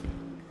Super.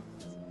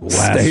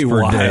 Stay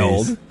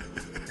wild.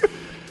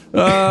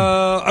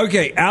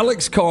 Okay,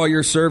 Alex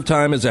Collier served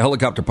time as a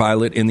helicopter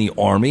pilot in the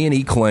Army, and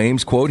he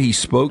claims, quote, he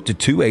spoke to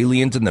 2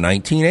 aliens in the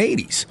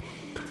 1980s.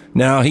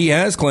 Now, he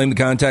has claimed the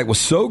contact was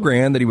so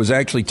grand that he was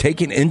actually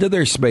taken into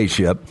their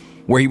spaceship,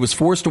 where he was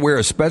forced to wear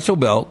a special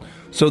belt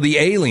so the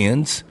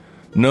aliens,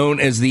 known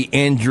as the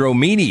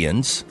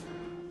Andromedians,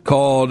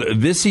 called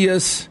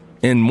Vicious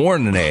and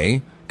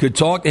Mornay, could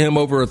talk to him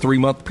over a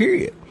 3-month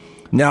period.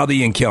 Now,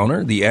 the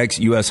encounter, the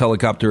ex-U.S.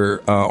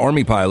 helicopter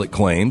Army pilot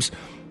claims,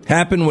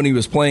 happened when he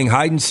was playing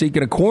hide-and-seek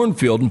in a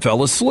cornfield and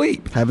fell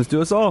asleep. Happens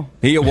to us all.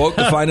 He awoke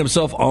to find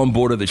himself on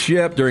board of the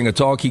ship. During a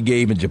talk he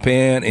gave in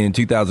Japan in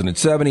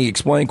 2007, he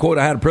explained, quote,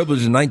 I had a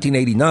privilege in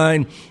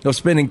 1989 of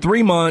spending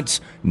 3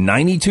 months,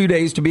 92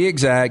 days to be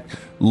exact,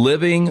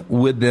 living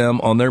with them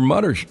on their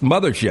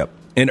mothership.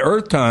 In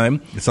Earth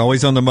time... It's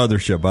always on the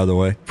mothership, by the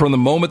way. From the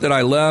moment that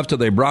I left till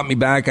they brought me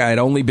back, I had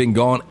only been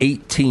gone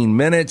 18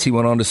 minutes. He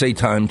went on to say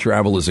time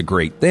travel is a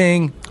great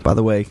thing. By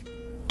the way,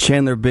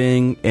 Chandler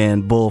Bing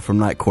and Bull from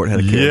Night Court had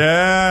a kid.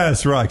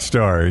 Yes,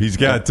 Rockstar. He's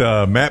got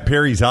Matt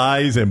Perry's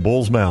eyes and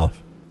Bull's mouth.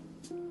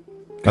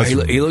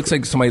 He looks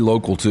like somebody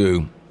local,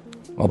 too.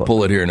 I'll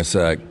pull it here in a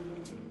sec.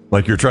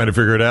 Like you're trying to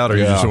figure it out, or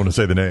you just want to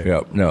say the name?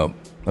 Yeah, no.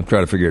 I'm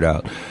trying to figure it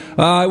out.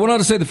 I went on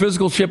to say the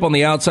physical ship on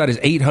the outside is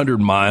 800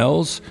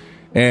 miles,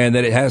 and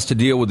that it has to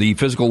deal with the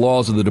physical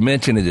laws of the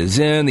dimension it is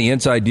in. The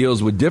inside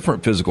deals with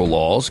different physical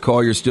laws.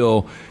 Collier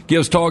still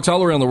gives talks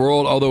all around the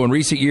world, although in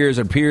recent years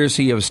it appears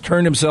he has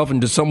turned himself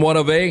into somewhat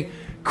of a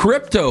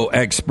crypto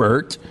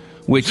expert,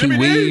 which he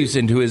weaves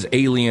into his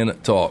alien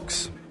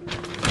talks.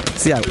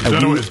 See, I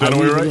weave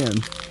it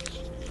in.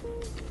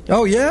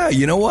 Oh, yeah.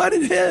 You know what?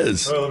 It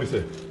is. Oh, let me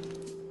see.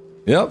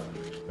 Yep.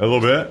 A little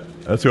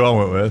bit. That's who I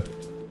went with.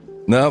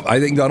 No, I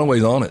think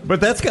Dunaway's on it.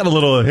 But that's got a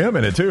little of him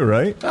in it, too,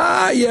 right?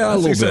 Yeah, a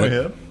little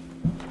bit.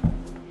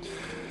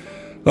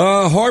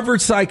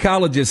 Harvard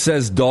psychologist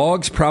says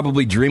dogs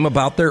probably dream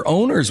about their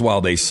owners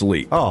while they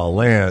sleep. Oh,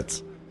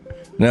 Lance.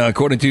 Now,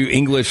 according to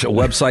English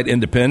website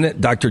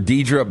Independent, Dr.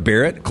 Deidre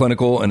Barrett,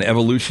 clinical and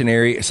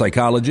evolutionary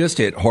psychologist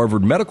at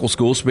Harvard Medical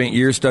School, spent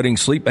years studying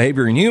sleep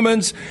behavior in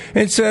humans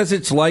and says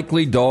it's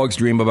likely dogs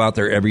dream about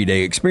their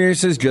everyday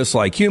experiences just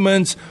like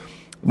humans.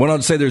 Went on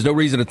to say there's no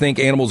reason to think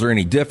animals are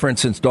any different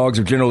since dogs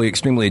are generally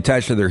extremely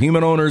attached to their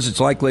human owners. It's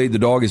likely the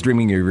dog is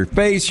dreaming of your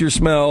face, your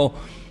smell,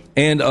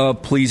 and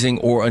of pleasing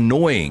or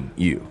annoying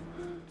you.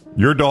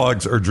 Your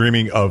dogs are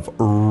dreaming of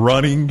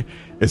running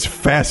as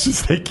fast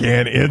as they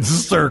can in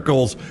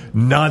circles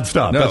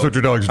nonstop. That's what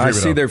your dogs are dreaming of. I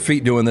see their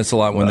feet doing this a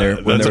lot when they're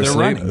asleep.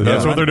 Running.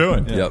 That's what they're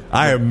doing. Yep.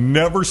 I have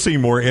never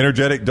seen more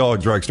energetic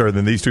dogs, Rockstar,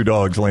 than these two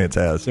dogs Lance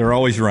has. They're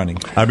always running.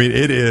 I mean,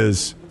 it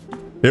was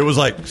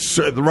like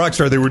the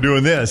Rockstar, they were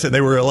doing this, and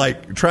they were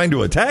like trying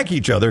to attack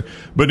each other,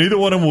 but neither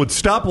one of them would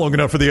stop long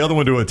enough for the other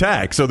one to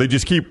attack. So they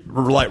just keep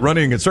like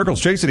running in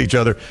circles, chasing each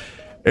other.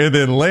 And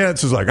then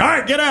Lance is like, all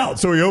right, get out.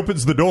 So he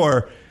opens the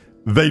door.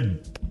 They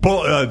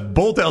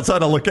bolt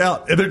outside and look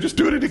out, and they're just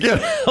doing it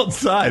again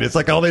outside. It's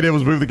like all they did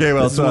was move the game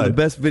outside. This is one of the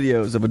best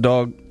videos of a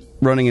dog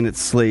running in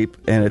its sleep,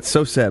 and it's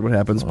so sad what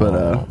happens.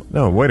 But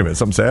no, wait a minute,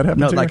 something sad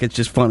happened. No, to like you? it's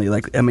just funny.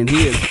 Like he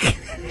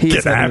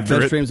is having the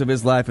best dreams of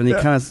his life, and he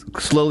kind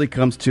of slowly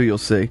comes to. You'll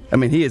see. I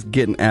mean, he is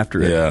getting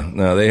after it. Yeah,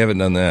 no, they haven't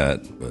done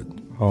that. But.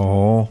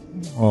 Oh,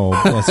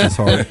 bless his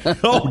heart.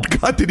 Oh,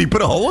 God, did he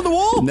put a hole in the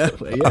wall? No,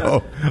 yeah.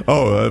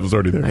 Oh, that was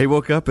already there. He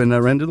woke up and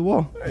ran to the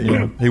wall.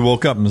 Yeah. He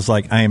woke up and was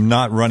like, I am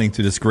not running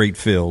through this great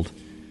field.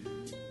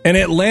 An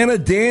Atlanta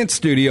dance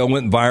studio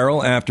went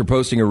viral after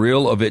posting a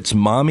reel of its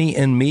Mommy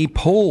and Me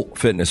pole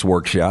fitness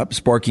workshop,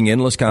 sparking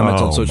endless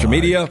comments on social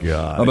media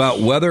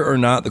about whether or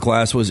not the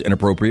class was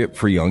inappropriate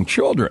for young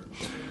children.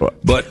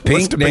 But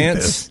Pink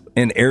Dance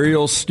and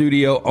aerial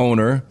studio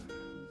owner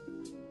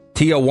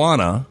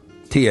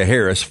Tia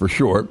Harris for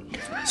short,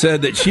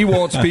 said that she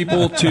wants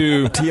people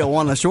to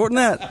Tijuana, shorten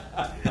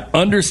that.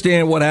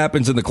 Understand what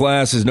happens in the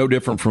class is no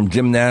different from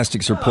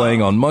gymnastics or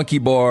playing on monkey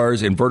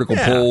bars and vertical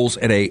poles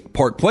at a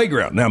park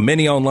playground. Now,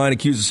 many online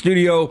accuse the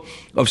studio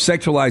of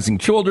sexualizing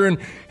children.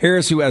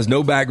 Harris, who has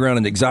no background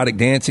in exotic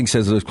dancing,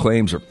 says those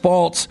claims are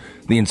false.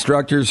 The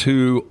instructors,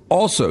 who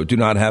also do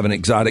not have an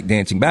exotic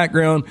dancing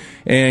background,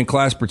 and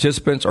class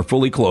participants are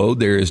fully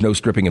clothed. There is no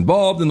stripping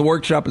involved, and the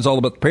workshop is all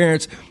about the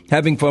parents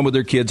having fun with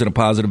their kids in a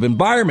positive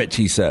environment,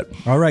 she said.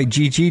 All right,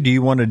 Gigi, do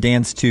you want to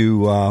dance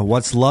to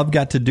What's Love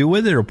Got to Do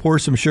With It, or Pour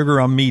Some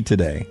Sugar on Me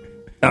today?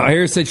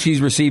 Harris said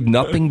she's received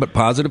nothing but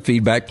positive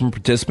feedback from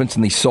participants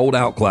in the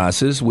sold-out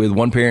classes, with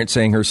one parent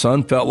saying her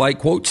son felt like,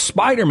 quote,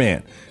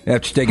 Spider-Man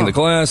after taking the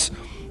class.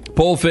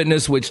 Pole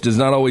fitness, which does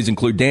not always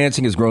include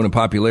dancing, has grown in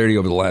popularity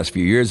over the last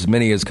few years, as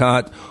many has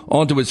caught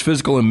onto its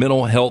physical and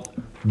mental health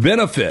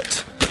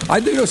benefits. I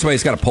do know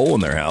somebody's got a pole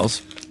in their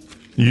house.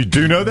 You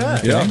do know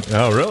that? Yeah.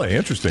 Oh, really?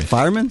 Interesting.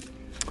 Fireman?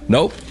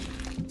 Nope.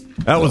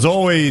 That was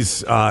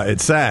always at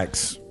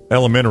Sachs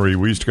Elementary.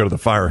 We used to go to the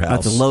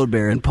firehouse. That's a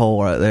load-bearing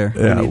pole right there.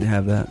 Yeah. We need to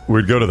have that.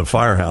 We'd go to the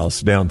firehouse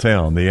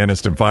downtown, the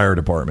Anniston Fire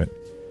Department,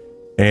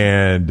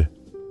 and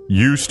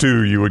you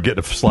would get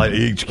to slide.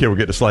 Each kid would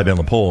get to slide down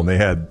the pole, and they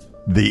had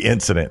the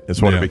incident. Is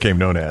what it became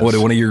known as. What,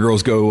 did one of your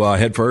girls go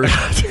head first?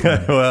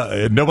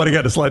 Well, nobody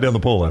got to slide down the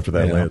pole after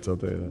that, Lance. I'll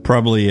tell you that.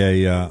 Probably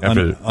a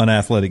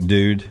unathletic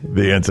dude.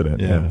 The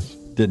incident, yes.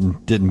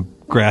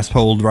 Didn't grasp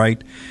hold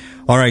right.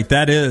 All right,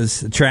 that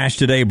is Trash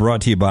Today,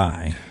 brought to you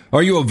by...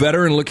 Are you a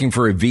veteran looking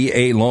for a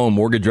VA loan?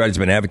 Mortgage Right has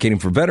been advocating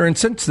for veterans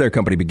since their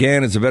company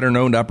began. As a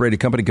veteran-owned, operated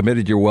company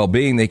committed to your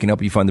well-being, they can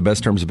help you find the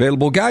best terms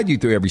available, guide you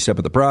through every step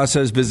of the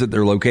process. Visit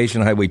their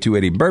location, Highway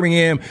 280 in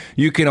Birmingham.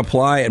 You can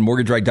apply at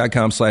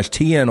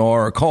mortgageright.com/TNR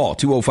or call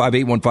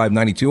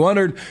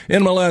 205-815-9200.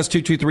 NMLS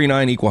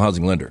 2239, Equal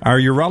Housing Lender. Our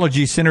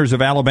Urology Centers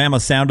of Alabama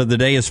sound of the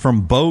day is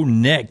from Bo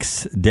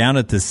Nix down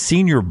at the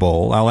Senior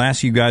Bowl. I'll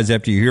ask you guys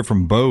after you hear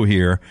from Bo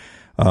here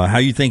how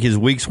you think his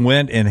weeks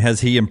went, and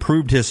has he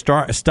improved his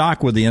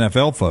stock with the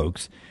NFL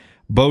folks?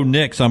 Bo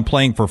Nix, I'm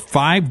playing for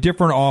 5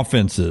 different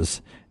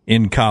offenses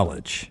in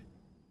college.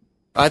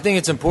 I think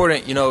it's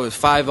important, it was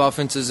 5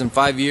 offenses in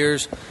 5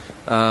 years,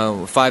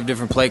 5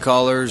 different play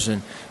callers,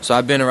 and so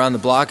I've been around the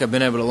block. I've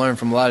been able to learn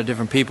from a lot of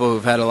different people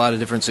who've had a lot of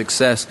different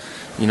success.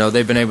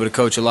 They've been able to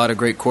coach a lot of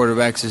great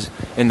quarterbacks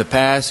in the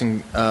past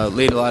and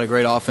lead a lot of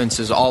great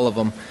offenses, all of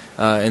them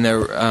in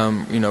their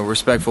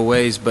respectful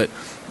ways, but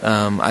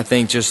I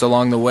think just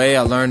along the way,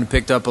 I learned and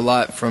picked up a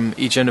lot from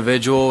each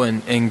individual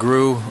and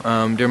grew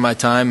during my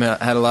time. I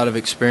had a lot of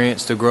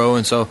experience to grow,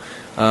 and so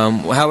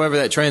however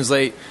that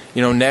translate,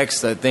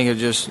 next, I think it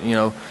just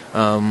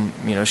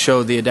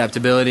showed the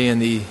adaptability and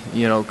the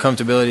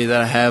comfortability that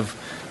I have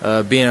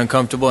being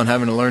uncomfortable and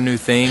having to learn new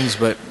things.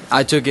 But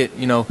I took it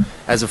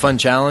as a fun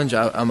challenge.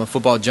 I'm a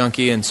football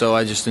junkie, and so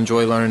I just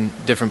enjoy learning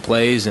different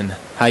plays and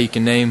how you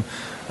can name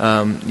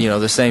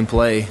the same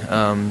play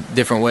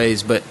different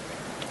ways, but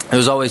it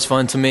was always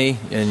fun to me,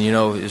 and it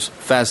was a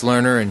fast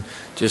learner and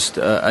just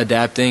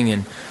adapting,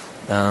 and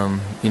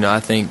I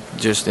think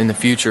just in the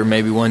future,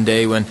 maybe one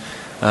day when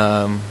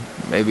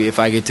maybe if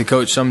I get to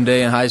coach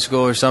someday in high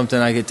school or something,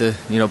 I get to,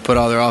 put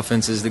all their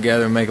offenses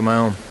together and make them my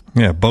own.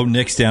 Yeah, Bo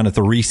Nix down at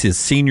the Reese's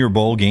Senior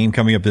Bowl game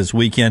coming up this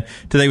weekend.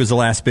 Today was the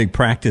last big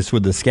practice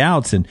with the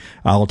Scouts, and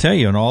I'll tell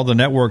you, on all the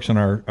networks on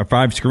our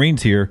 5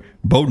 screens here,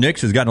 Bo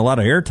Nix has gotten a lot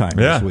of airtime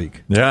this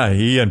week. Yeah,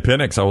 he and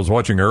Penix, I was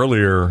watching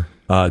earlier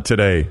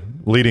today,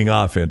 leading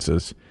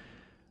offenses.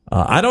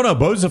 I don't know.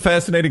 Bo's a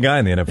fascinating guy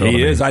in the NFL.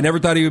 He is. I never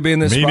thought he would be in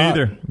this spot. Me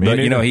neither.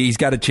 But, he's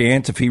got a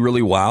chance if he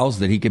really wows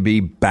that he could be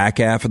back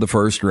half of the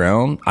first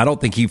round. I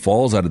don't think he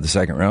falls out of the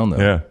second round,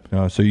 though.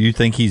 Yeah. So you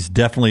think he's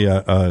definitely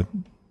a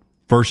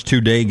first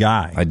 2-day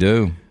guy? I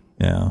do.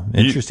 Yeah.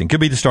 Interesting. Could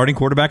be the starting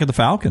quarterback of the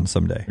Falcons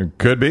someday.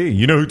 Could be.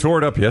 You know who tore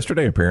it up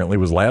yesterday, apparently,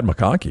 was Ladd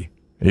McConkey.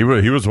 He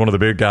was one of the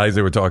big guys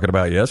they were talking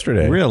about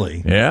yesterday.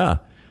 Really? Yeah.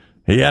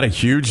 He had a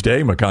huge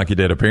day, McConkey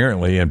did,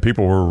 apparently, and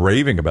people were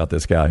raving about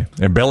this guy.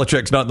 And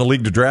Belichick's not in the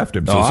league to draft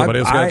him, so somebody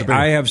else got to be.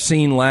 I have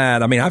seen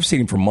Ladd. I mean, I've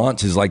seen him for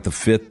months as like the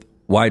 5th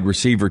wide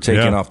receiver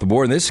taken off the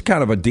board. And this is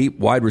kind of a deep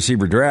wide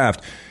receiver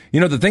draft.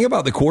 The thing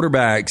about the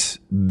quarterbacks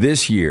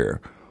this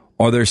year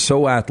are they're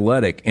so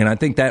athletic, and I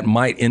think that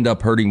might end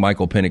up hurting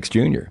Michael Penix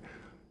Jr.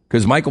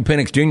 Because Michael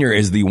Penix Jr.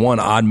 is the one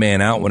odd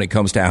man out when it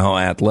comes to how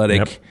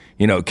athletic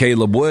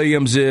Caleb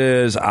Williams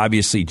is,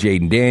 obviously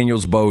Jaden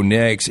Daniels, Bo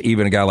Nix,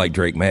 even a guy like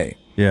Drake May.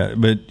 Yeah,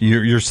 but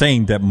you're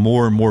saying that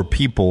more and more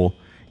people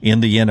in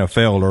the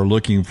NFL are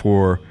looking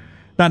for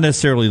not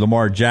necessarily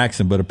Lamar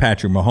Jackson, but a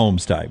Patrick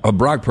Mahomes type. A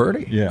Brock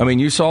Purdy. Yeah. I mean,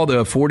 you saw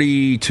the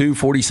 42,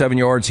 47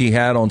 yards he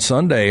had on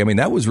Sunday. I mean,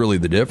 that was really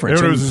the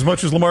difference. It was as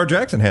much as Lamar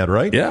Jackson had,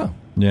 right? Yeah.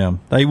 Yeah.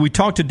 We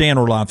talked to Dan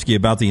Orlovsky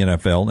about the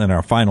NFL in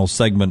our final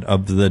segment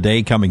of the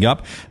day coming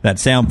up. That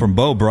sound from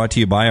Bo brought to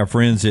you by our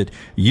friends at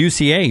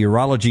UCA,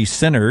 Urology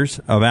Centers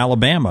of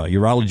Alabama.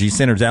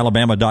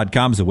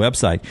 UrologyCentersAlabama.com is the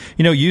website.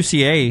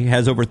 UCA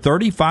has over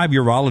 35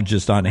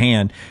 urologists on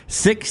hand,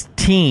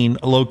 16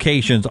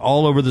 locations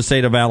all over the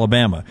state of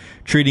Alabama,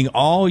 treating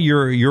all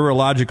your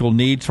urological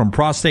needs from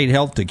prostate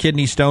health to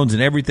kidney stones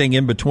and everything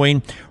in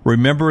between.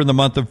 Remember, in the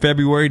month of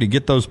February, to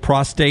get those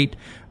prostate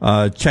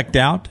checked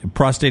out,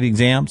 prostate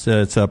exams.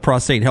 It's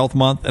Prostate Health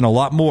Month and a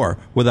lot more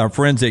with our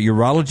friends at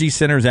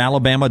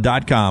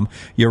UrologyCentersAlabama.com.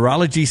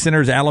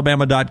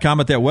 UrologyCentersAlabama.com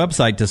at their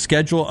website to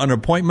schedule an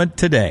appointment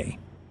today.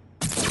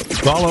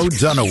 Follow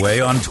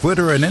Dunaway on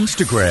Twitter and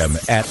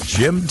Instagram at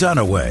Jim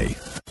Dunaway.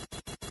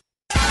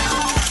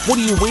 What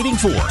are you waiting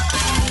for?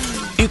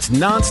 It's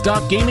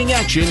non-stop gaming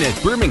action at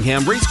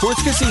Birmingham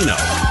Racecourse Casino.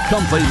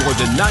 Come play more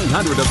than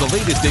 900 of the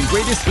latest and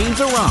greatest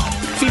games around,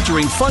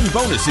 featuring fun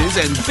bonuses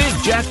and big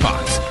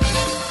jackpots.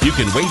 You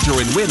can wager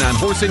and win on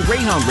horse and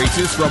greyhound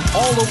races from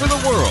all over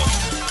the world.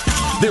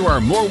 There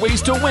are more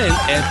ways to win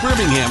at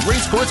Birmingham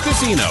Racecourse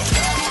Casino.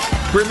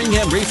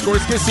 Birmingham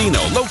Racecourse Casino,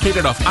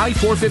 located off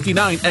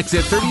I-459,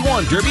 exit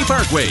 31, Derby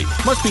Parkway.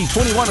 Must be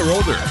 21 or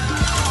older.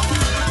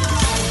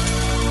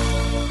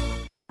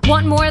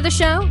 Want more of the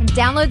show?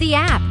 Download the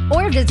app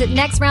or visit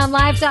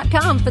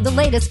nextroundlive.com for the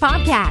latest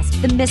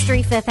podcast, The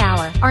Mystery Fifth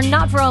Hour, our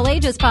Not For All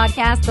Ages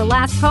podcast, The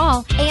Last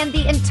Call, and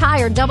the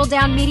entire Double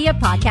Down Media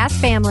podcast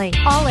family.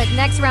 All at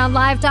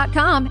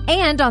nextroundlive.com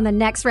and on the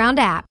Next Round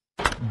app.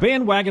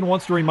 Bandwagon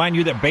wants to remind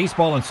you that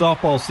baseball and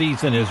softball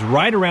season is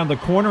right around the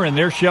corner, and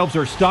their shelves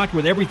are stocked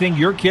with everything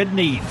your kid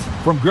needs.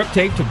 From grip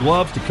tape to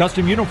gloves to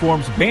custom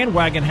uniforms,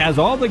 Bandwagon has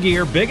all the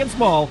gear, big and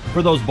small,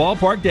 for those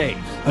ballpark days.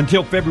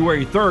 Until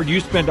February 3rd, you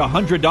spend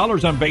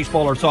 $100 on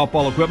baseball or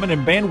softball equipment,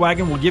 and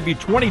Bandwagon will give you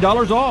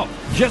 $20 off.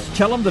 Just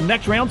tell them the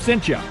Next Round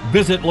sent you.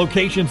 Visit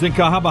locations in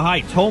Cahaba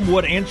Heights,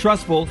 Homewood, and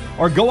Trustful,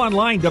 or go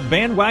online to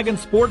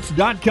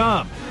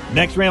bandwagonsports.com.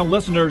 Next Round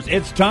listeners,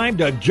 it's time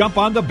to jump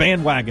on the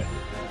bandwagon.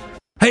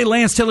 Hey,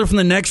 Lance Taylor from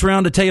the Next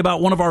Round to tell you about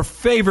one of our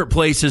favorite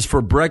places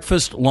for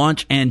breakfast,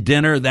 lunch, and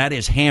dinner. That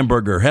is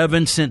Hamburger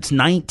Heaven since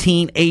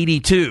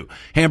 1982.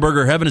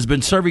 Hamburger Heaven has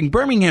been serving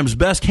Birmingham's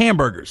best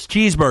hamburgers,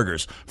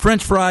 cheeseburgers,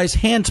 French fries,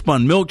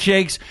 hand-spun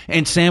milkshakes,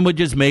 and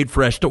sandwiches made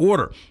fresh to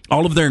order.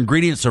 All of their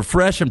ingredients are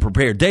fresh and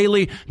prepared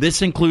daily.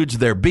 This includes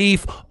their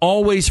beef,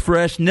 always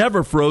fresh,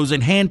 never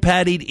frozen,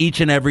 hand-pattied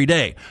each and every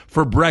day.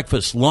 For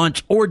breakfast,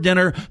 lunch, or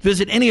dinner,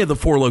 visit any of the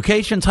 4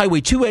 locations, Highway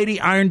 280,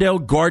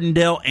 Irondale,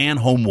 Gardendale, and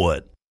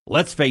Homewood.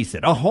 Let's face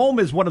it, a home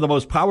is one of the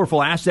most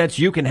powerful assets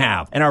you can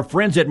have, and our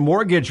friends at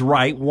Mortgage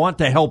Right want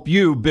to help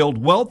you build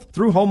wealth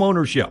through home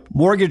ownership.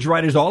 Mortgage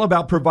Right is all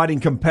about providing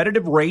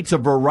competitive rates, a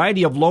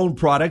variety of loan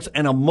products,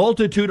 and a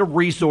multitude of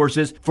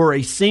resources for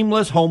a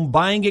seamless home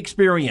buying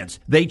experience.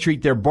 They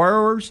treat their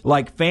borrowers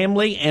like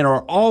family and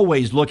are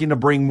always looking to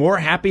bring more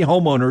happy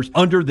homeowners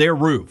under their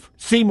roof.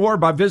 See more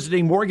by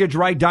visiting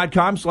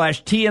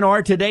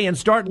mortgageright.com/TNR today and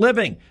start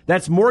living.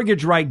 That's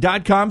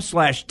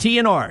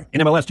mortgageright.com/TNR.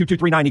 NMLS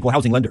 2239, equal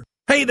housing lender.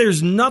 Hey,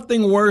 there's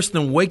nothing worse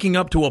than waking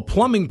up to a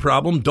plumbing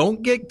problem.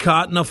 Don't get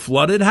caught in a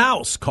flooded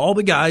house. Call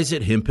the guys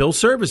at Hemp Hill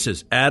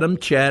Services. Adam,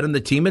 Chad, and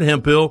the team at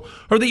Hemp Hill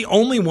are the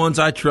only ones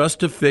I trust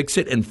to fix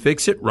it and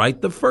fix it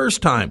right the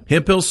first time.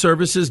 Hemp Hill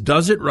Services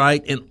does it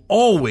right and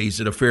always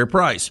at a fair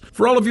price.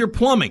 For all of your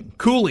plumbing,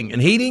 cooling,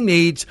 and heating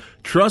needs,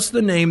 Trust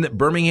the name that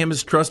Birmingham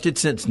has trusted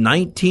since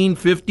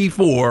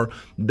 1954.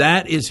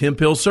 That is Hemp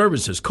Hill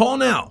Services. Call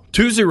now,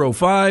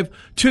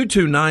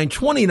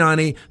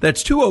 205-229-2090.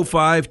 That's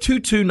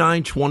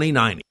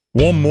 205-229-2090.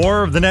 Want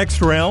more of The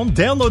Next Round?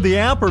 Download the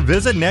app or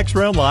visit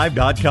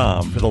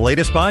nextroundlive.com for the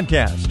latest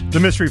podcast, The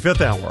Mystery Fifth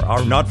Hour,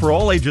 our Not For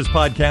All Ages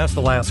podcast,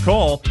 The Last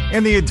Call,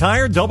 and the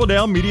entire Double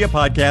Down Media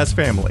podcast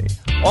family.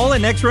 All at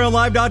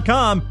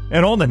nextroundlive.com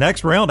and on the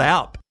Next Round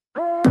app.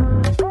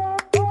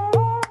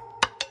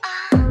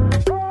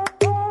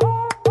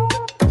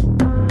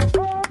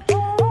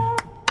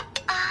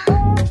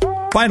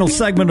 Final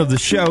segment of the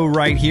show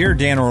right here.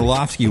 Dan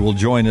Orlovsky will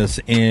join us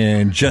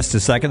in just a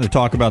second to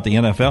talk about the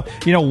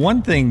NFL. You know,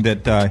 one thing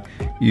that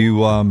you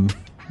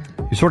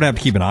sort of have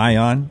to keep an eye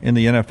on in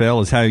the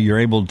NFL is how you're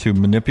able to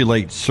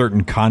manipulate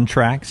certain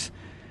contracts,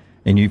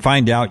 and you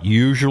find out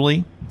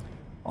usually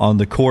on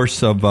the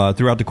course of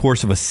throughout the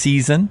course of a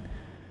season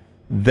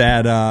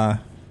that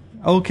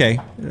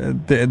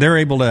they're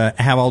able to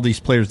have all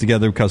these players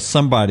together because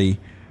somebody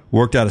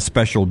worked out a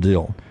special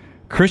deal.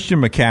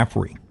 Christian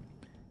McCaffrey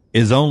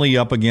is only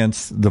up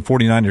against the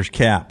 49ers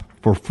cap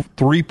for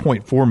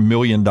 $3.4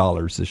 million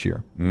this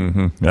year.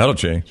 Mm-hmm. That'll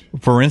change.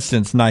 For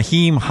instance,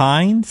 Nyheim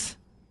Hines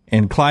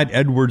and Clyde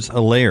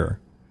Edwards-Helaire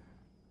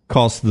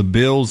cost the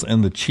Bills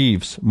and the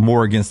Chiefs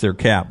more against their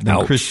cap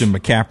than Christian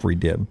McCaffrey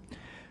did.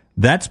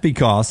 That's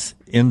because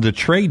in the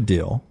trade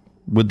deal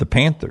with the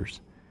Panthers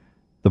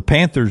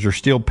are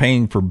still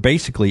paying for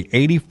basically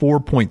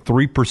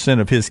 84.3%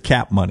 of his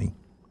cap money.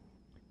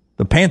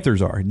 The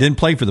Panthers are. He didn't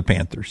play for the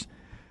Panthers.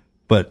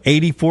 But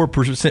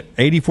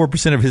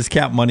 84% of his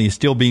cap money is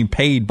still being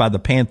paid by the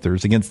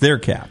Panthers against their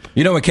cap.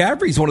 You know,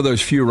 McCaffrey's one of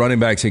those few running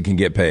backs that can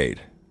get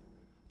paid.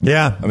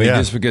 Yeah. I mean,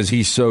 just because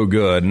he's so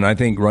good. And I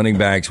think running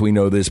backs, we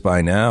know this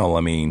by now. I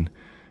mean,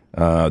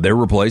 they're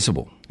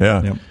replaceable.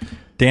 Yeah. Yep.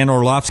 Dan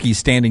Orlovsky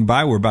standing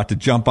by. We're about to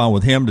jump on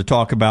with him to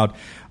talk about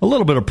a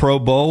little bit of Pro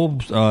Bowl,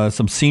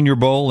 some Senior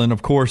Bowl, and,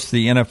 of course,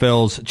 the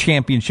NFL's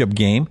championship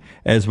game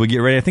as we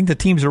get ready. I think the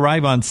teams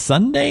arrive on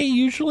Sunday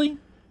usually.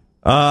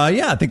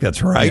 Yeah, I think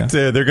that's right.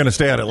 Yeah. They're going to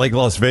stay out at Lake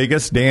Las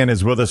Vegas. Dan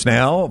is with us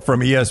now from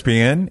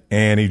ESPN,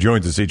 and he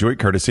joins us each week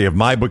courtesy of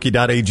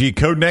MyBookie.ag.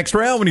 Code Next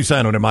Round when you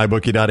sign on at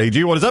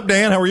MyBookie.ag. What is up,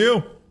 Dan? How are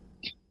you?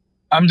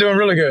 I'm doing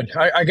really good.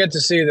 I get to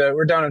see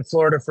we're down in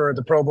Florida for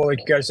the Pro Bowl, like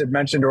you guys had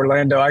mentioned,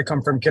 Orlando. I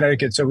come from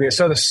Connecticut, so we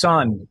saw the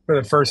sun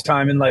for the first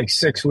time in like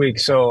 6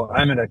 weeks, so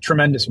I'm in a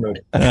tremendous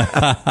mood.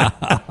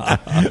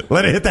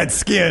 Let it hit that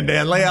skin,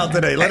 Dan. Lay out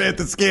today. Let it hit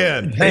the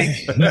skin.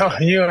 Hey, no,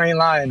 you ain't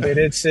lying, dude.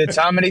 It's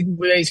how many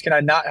days can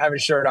I not have a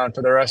shirt on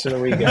for the rest of the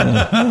weekend?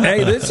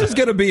 Hey, this is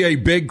going to be a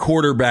big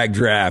quarterback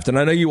draft, and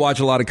I know you watch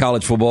a lot of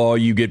college football.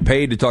 You get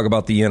paid to talk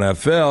about the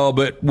NFL,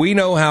 but we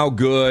know how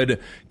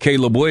good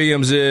Caleb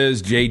Williams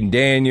is,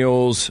 Jaden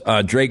Daniels,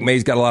 Drake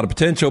May's got a lot of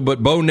potential,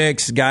 but Bo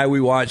Nix, guy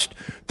we watched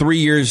 3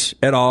 years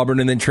at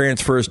Auburn and then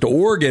transfers to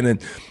Oregon. And,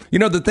 you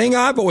know, the thing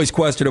I've always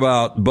questioned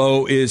about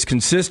Bo is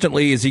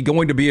consistently, is he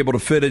going to be able to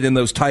fit it in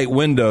those tight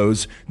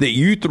windows that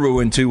you threw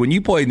into when you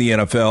played in the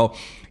NFL?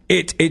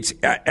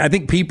 I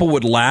think people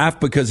would laugh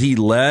because he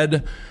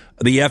led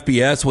the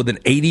FBS with an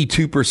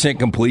 82%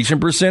 completion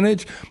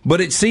percentage,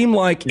 but it seemed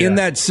like in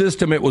that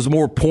system it was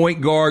more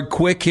point guard,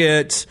 quick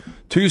hits,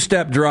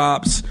 two-step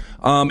drops.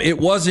 It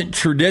wasn't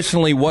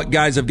traditionally what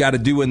guys have got to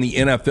do in the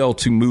NFL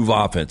to move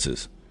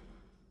offenses.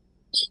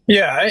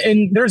 Yeah,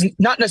 and there's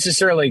not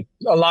necessarily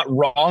a lot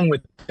wrong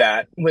with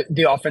that, with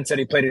the offense that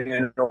he played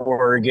in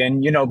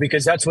Oregon, you know,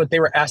 because that's what they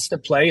were asked to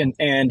play,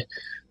 and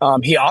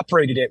he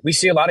operated it. We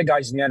see a lot of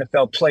guys in the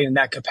NFL play in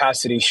that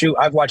capacity. Shoot,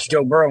 I've watched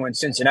Joe Burrow in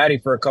Cincinnati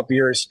for a couple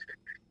years,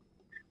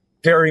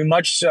 very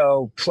much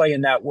so play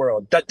in that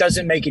world. That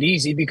doesn't make it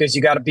easy because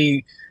you got to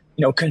be,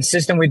 you know,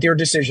 consistent with your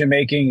decision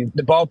making.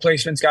 The ball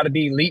placement's got to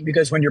be elite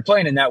because when you're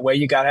playing in that way,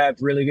 you got to have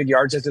really good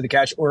yards after the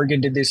catch.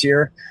 Oregon did this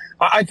year.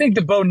 I think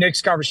the Bo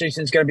Nix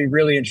conversation is going to be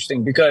really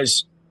interesting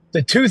because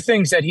the two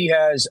things that he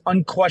has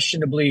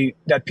unquestionably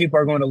that people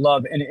are going to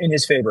love in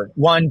his favor.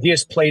 One, he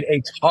has played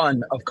a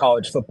ton of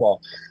college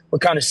football. We're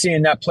kind of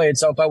seeing that play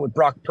itself out with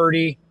Brock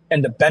Purdy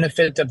and the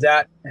benefit of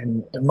that.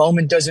 And the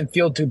moment doesn't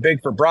feel too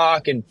big for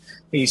Brock, and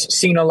he's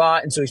seen a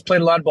lot. And so he's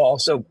played a lot of ball.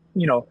 So,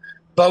 you know,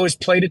 Bo has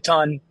played a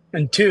ton.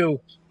 And two,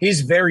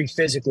 he's very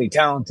physically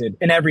talented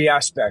in every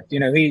aspect. You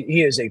know,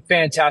 he is a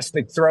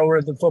fantastic thrower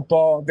of the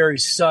football, very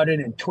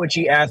sudden and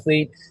twitchy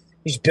athlete.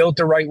 He's built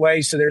the right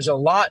way. So there's a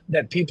lot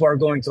that people are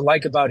going to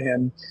like about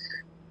him.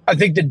 I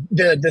think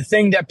the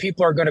thing that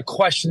people are going to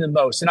question the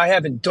most, and I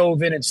haven't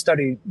dove in and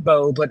studied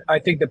Bo, but I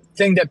think the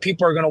thing that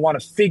people are going to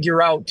want to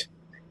figure out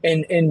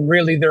in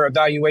really their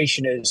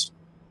evaluation is,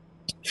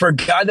 for a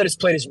guy that has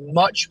played as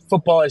much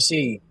football as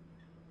he,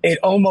 it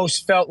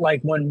almost felt like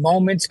when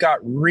moments got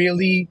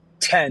really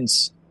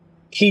tense,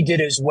 he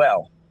did as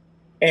well.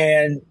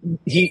 And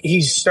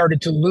he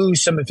started to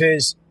lose some of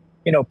his,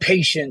 you know,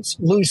 patience,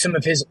 lose some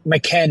of his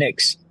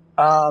mechanics,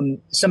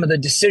 some of the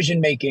decision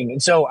making.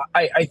 And so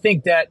I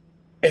think that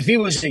if he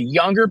was a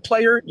younger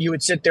player, you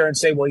would sit there and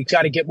say, well, you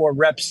got to get more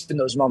reps in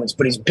those moments.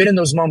 But he's been in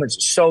those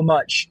moments so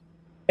much.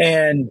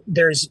 And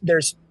there's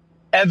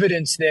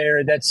evidence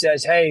there that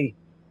says, hey,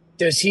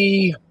 does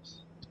he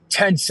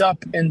tense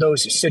up in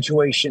those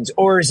situations,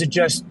 or is it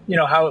just,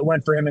 how it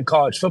went for him in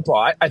college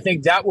football? I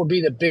think that will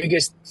be the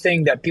biggest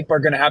thing that people are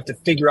going to have to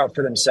figure out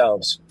for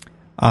themselves.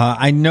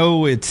 I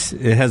know it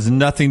has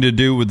nothing to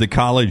do with the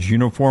college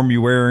uniform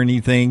you wear or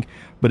anything,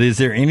 but is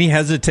there any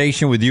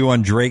hesitation with you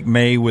on Drake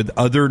May with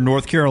other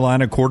North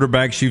Carolina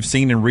quarterbacks you've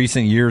seen in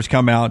recent years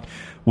come out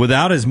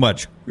without as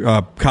much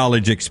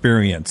college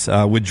experience?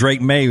 With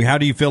Drake May, how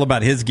do you feel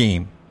about his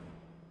game?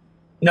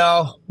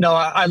 No,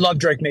 I love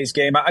Drake May's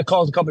game. I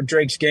called a couple of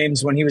Drake's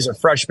games when he was a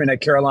freshman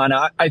at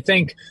Carolina. I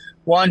think,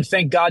 one,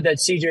 thank God that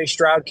C.J.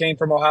 Stroud came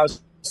from Ohio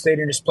State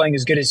and is playing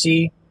as good as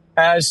he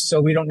has, so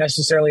we don't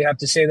necessarily have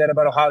to say that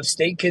about Ohio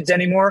State kids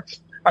anymore.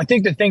 I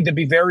think the thing to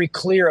be very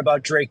clear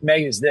about Drake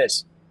May is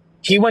this.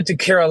 He went to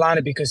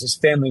Carolina because his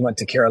family went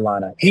to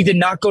Carolina. He did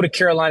not go to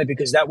Carolina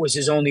because that was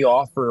his only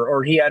offer,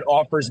 or he had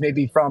offers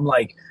maybe from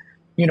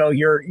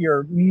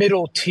your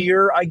middle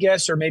tier, I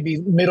guess, or maybe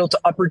middle to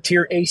upper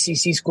tier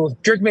ACC schools.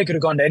 Drake May could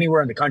have gone to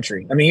anywhere in the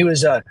country. I mean, he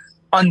was a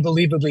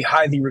unbelievably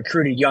highly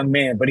recruited young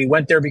man, but he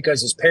went there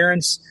because his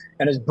parents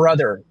and his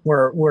brother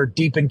were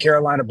deep in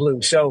Carolina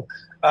blue. So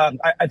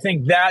I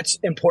think that's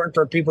important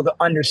for people to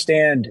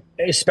understand,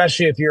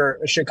 especially if you're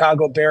a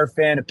Chicago Bear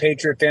fan, a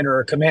Patriot fan, or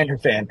a Commander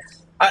fan.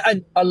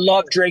 I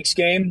love Drake's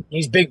game.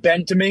 He's Big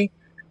Ben to me.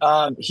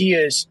 He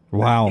is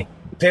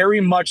very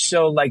much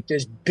so like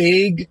this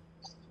big,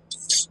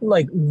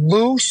 like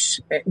loose,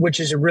 which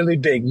is a really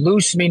big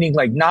loose, meaning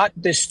like not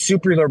this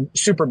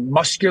super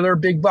muscular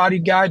big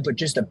bodied guy, but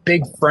just a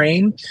big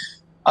frame,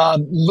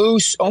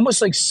 loose,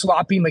 almost like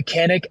sloppy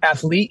mechanic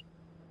athlete.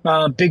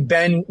 Big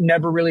Ben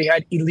never really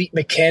had elite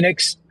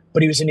mechanics,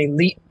 but he was an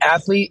elite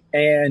athlete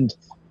and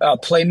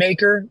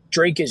playmaker.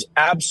 Drake is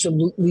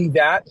absolutely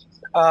that.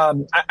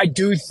 I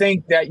do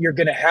think that you're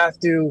going to have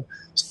to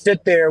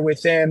sit there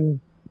with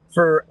him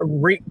for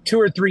 2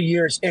 or 3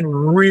 years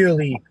and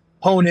really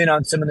hone in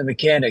on some of the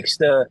mechanics.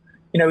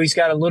 He's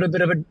got a little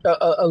bit of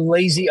a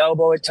lazy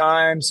elbow at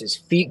times. His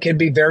feet can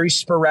be very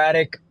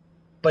sporadic,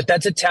 but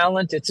that's a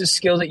talent. It's a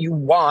skill that you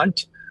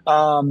want.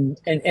 And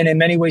in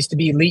many ways to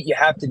be elite, you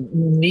have to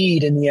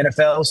need in the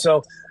NFL.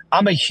 So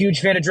I'm a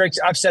huge fan of Drake's.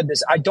 I've said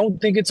this. I don't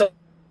think it's a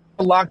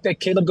lock that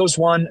Caleb goes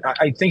one.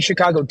 I think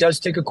Chicago does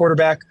take a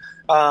quarterback.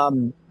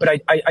 But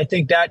I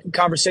think that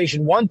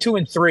conversation 1, 2,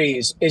 and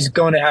 3 is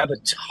going to have a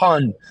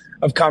ton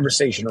of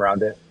conversation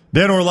around it.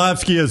 Dan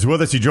Orlovsky is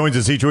with us. He joins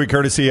us each week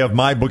courtesy of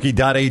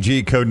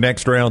MyBookie.ag. Code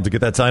NEXTROUND to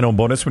get that sign-on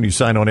bonus when you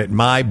sign on at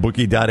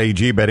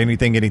MyBookie.ag. Bet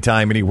anything,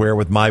 anytime, anywhere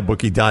with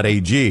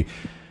MyBookie.ag.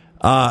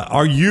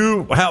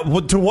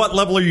 To what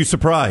level are you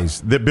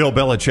surprised that Bill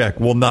Belichick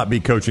will not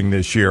be coaching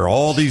this year?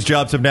 All these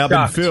jobs have now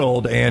been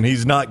filled, and he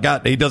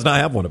does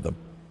not have one of them.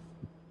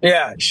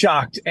 Yeah,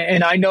 shocked.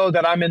 And I know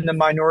that I'm in the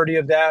minority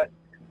of that.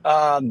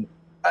 I'm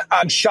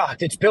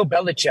shocked. It's Bill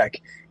Belichick.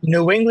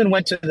 New England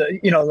went to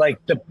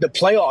the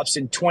playoffs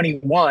in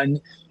 21.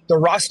 The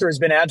roster has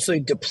been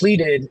absolutely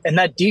depleted, and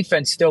that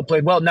defense still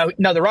played well.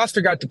 Now the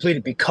roster got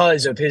depleted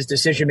because of his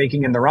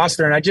decision-making in the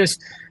roster, and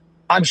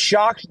I'm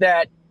shocked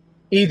that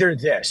either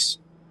this.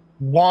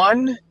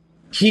 One,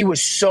 he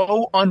was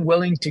so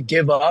unwilling to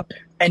give up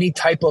any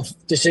type of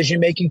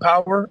decision-making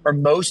power or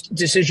most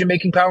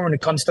decision-making power when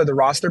it comes to the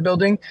roster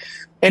building.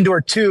 And or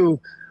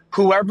two,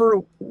 whoever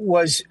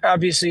was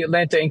obviously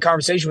Atlanta in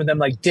conversation with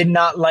him, did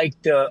not like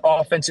the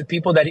offensive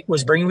people that he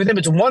was bringing with him.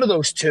 It's one of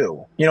those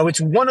two.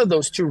 It's one of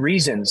those two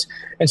reasons.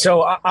 And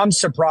so I'm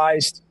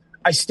surprised.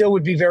 I still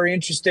would be very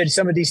interested in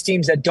some of these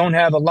teams that don't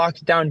have a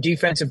locked down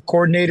defensive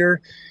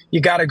coordinator. You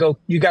got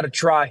to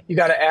try, you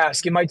got to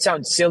ask. It might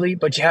sound silly,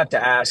 but you have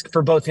to ask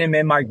for both him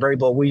and Mike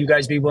Vrabel. Will you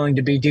guys be willing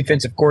to be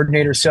defensive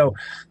coordinator? So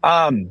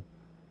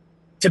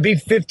to be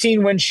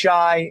 15 wins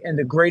shy and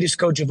the greatest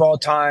coach of all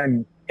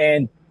time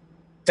and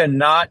to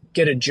not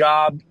get a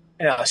job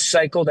in a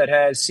cycle that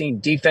has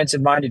seen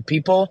defensive minded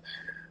people,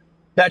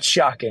 that's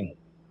shocking.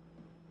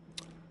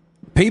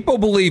 People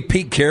believe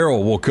Pete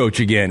Carroll will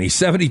coach again. He's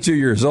 72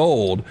 years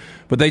old,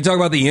 but they talk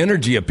about the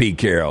energy of Pete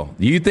Carroll.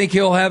 Do you think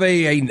he'll have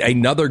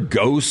another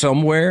go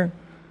somewhere?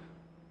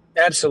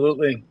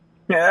 Absolutely.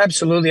 Yeah,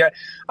 absolutely.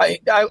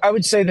 I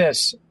would say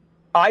this.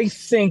 I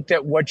think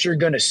that what you're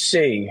going to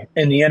see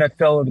in the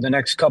NFL over the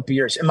next couple of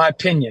years, in my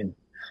opinion,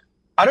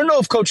 I don't know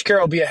if Coach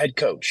Carroll will be a head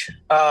coach.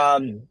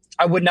 I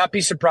would not be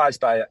surprised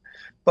by it.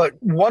 But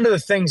one of the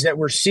things that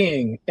we're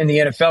seeing in the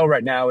NFL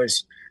right now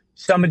is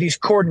some of these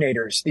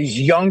coordinators, these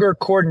younger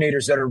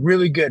coordinators that are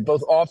really good,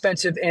 both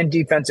offensive and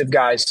defensive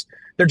guys,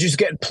 they're just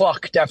getting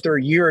plucked after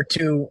a year or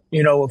two,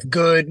 of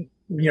good,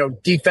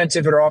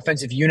 defensive or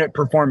offensive unit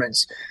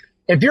performance.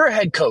 If you're a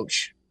head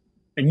coach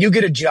and you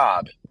get a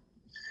job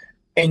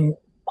and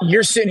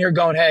you're sitting here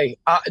going, hey,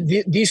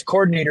 these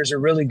coordinators are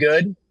really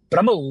good, but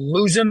I'm going to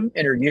lose them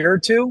in a year or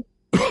two,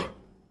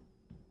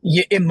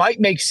 it might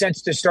make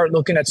sense to start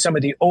looking at some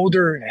of the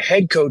older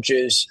head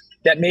coaches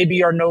that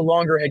maybe are no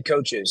longer head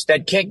coaches,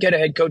 that can't get a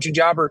head coaching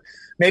job, or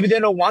maybe they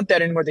don't want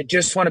that anymore. They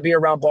just want to be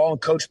around ball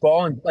and coach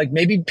ball. And like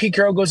maybe Pete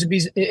Carroll goes to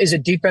be is a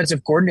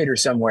defensive coordinator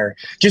somewhere,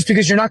 just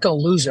because you're not going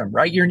to lose him,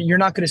 right? You're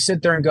not going to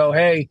sit there and go,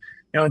 hey,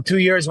 in 2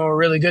 years when we're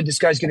really good, this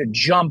guy's going to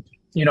jump,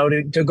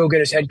 to go get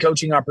his head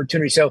coaching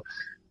opportunity. So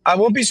I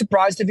won't be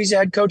surprised if he's a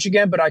head coach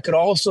again, but I could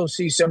also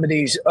see some of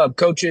these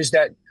coaches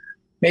that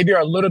maybe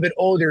are a little bit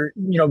older,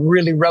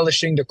 really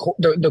relishing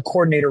the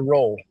coordinator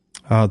role.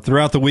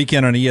 Throughout the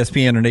weekend on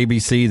ESPN and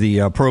ABC,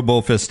 the Pro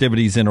Bowl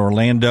festivities in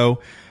Orlando,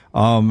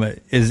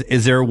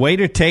 is there a way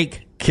to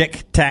take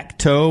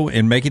kick-tack-toe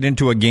and make it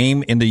into a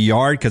game in the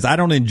yard? Because I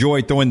don't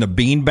enjoy throwing the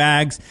bean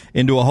bags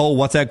into a hole.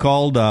 What's that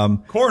called?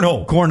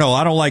 Cornhole. Cornhole.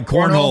 I don't like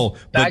cornhole.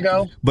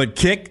 But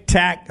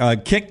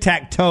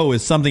kick-tack-toe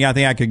is something I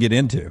think I could get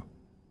into.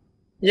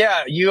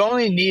 Yeah, you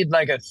only need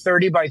like a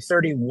 30 by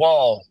 30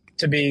 wall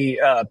to be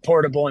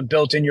portable and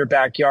built in your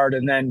backyard,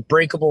 and then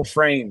breakable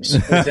frames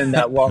within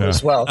that wall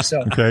as well.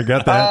 So okay,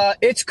 got that.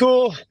 It's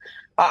cool.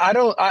 I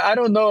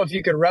don't know if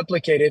you could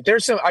replicate it.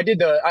 There's some. I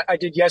did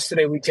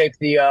yesterday. We taped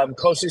the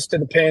closest to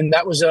the pin.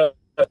 That was a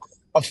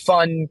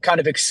fun, kind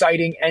of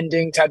exciting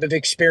ending type of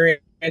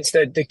experience.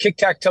 The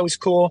kick-tack-toe is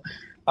cool.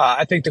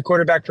 I think the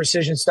quarterback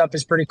precision stuff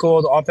is pretty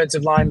cool. The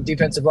offensive line,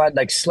 defensive line,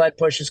 like sled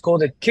push is cool.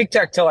 The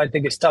kick-tack-toe, I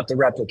think, is tough to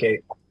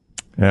replicate.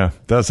 Yeah,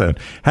 that's it.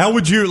 How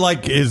would you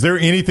is there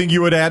anything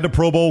you would add to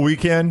Pro Bowl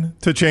weekend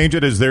to change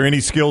it? Is there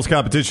any skills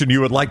competition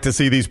you would like to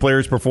see these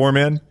players perform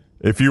in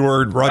if you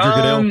were Roger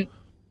Goodell?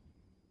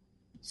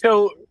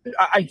 So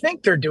I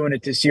think they're doing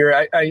it this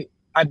year.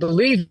 I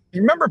believe,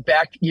 remember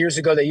back years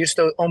ago, they used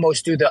to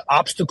almost do the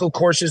obstacle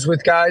courses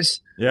with guys?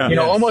 Yeah.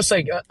 Almost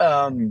like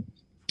Battle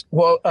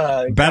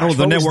of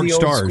the Network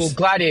Stars. School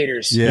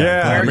Gladiators.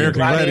 Yeah, American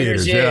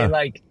Gladiators. Yeah,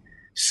 like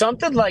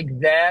something like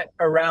that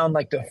around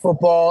like the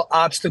football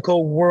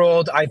obstacle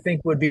world, I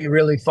think would be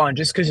really fun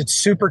just because it's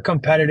super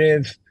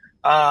competitive.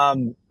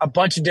 A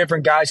bunch of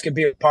different guys could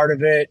be a part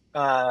of it.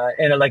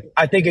 And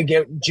I think it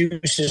get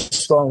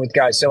juices flowing with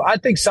guys. So I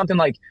think something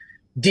like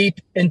deep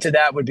into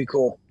that would be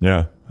cool.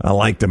 Yeah. I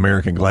liked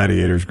American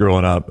Gladiators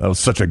growing up. That was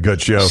such a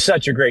good show.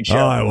 Such a great show.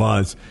 Oh, it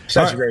was.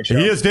 Such a great show.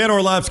 He is Dan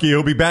Orlovsky.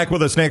 He'll be back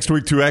with us next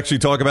week to actually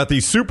talk about the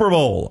Super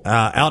Bowl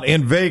out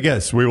in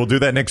Vegas. We will do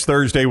that next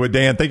Thursday with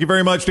Dan. Thank you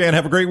very much, Dan.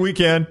 Have a great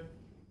weekend.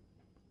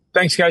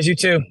 Thanks, guys. You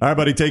too. All right,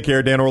 buddy. Take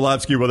care. Dan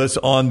Orlovsky with us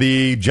on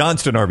the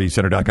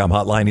JohnstonRVCenter.com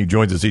hotline. He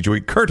joins us each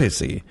week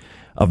courtesy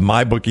of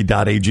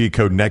MyBookie.ag.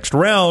 Code next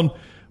round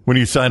when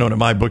you sign on at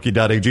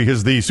MyBookie.ag.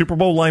 Has the Super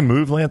Bowl line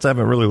moved, Lance? I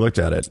haven't really looked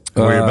at it.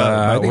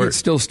 I think it's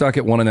still stuck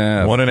at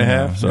 1.5.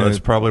 1.5. So that's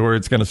probably where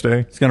it's going to stay.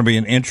 It's going to be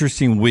an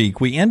interesting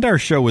week. We end our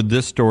show with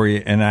this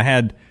story, and I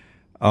had,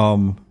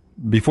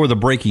 before the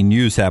breaking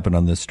news happened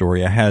on this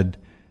story, I had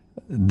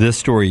this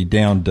story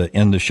down to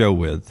end the show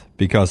with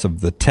because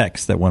of the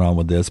text that went on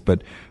with this.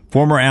 But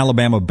former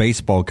Alabama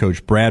baseball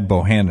coach Brad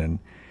Bohannon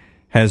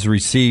has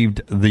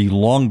received the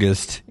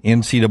longest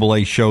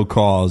NCAA show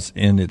cause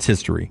in its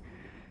history.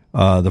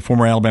 The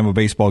former Alabama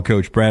baseball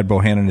coach Brad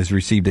Bohannon has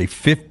received a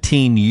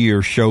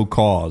 15-year show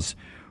cause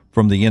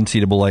from the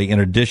NCAA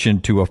in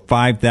addition to a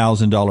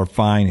 $5,000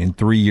 fine and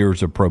 3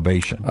 years of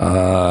probation.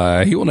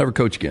 He will never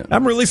coach again.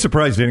 I'm really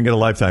surprised he didn't get a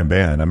lifetime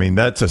ban. I mean,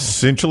 that's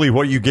essentially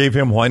what you gave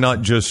him. Why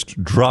not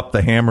just drop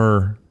the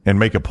hammer and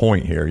make a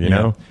point here, you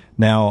know?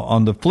 Now,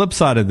 on the flip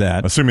side of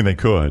that... Assuming they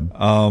could.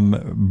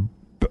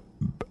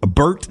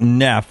 Bert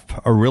Neff,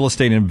 a real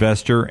estate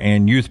investor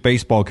and youth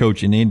baseball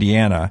coach in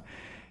Indiana,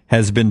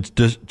 has been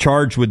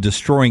charged with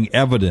destroying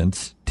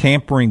evidence,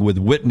 tampering with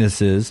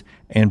witnesses,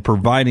 and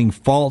providing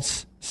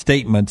false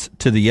statements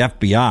to the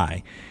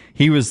FBI.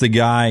 He was the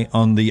guy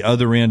on the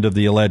other end of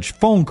the alleged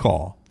phone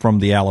call from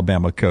the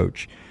Alabama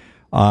coach.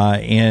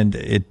 And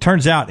it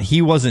turns out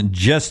he wasn't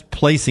just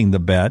placing the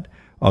bet.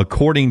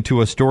 According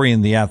to a story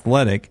in The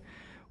Athletic,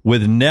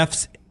 with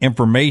Neff's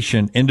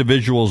information,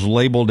 individuals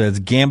labeled as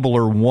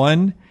Gambler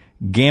 1,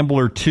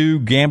 Gambler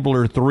 2,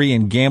 Gambler 3,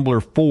 and Gambler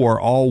 4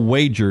 all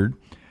wagered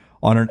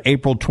on an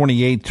April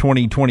 28,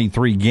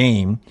 2023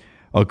 game,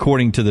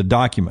 according to the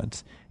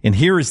documents. And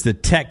here is the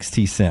text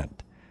he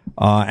sent.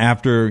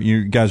 After,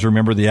 you guys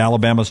remember the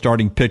Alabama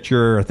starting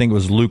pitcher, I think it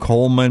was Luke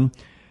Holman.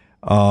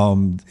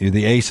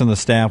 The ace on the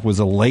staff was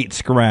a late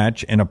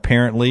scratch, and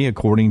apparently,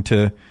 according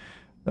to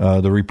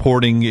the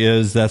reporting,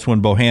 that's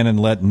when Bohannon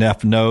let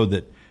Neff know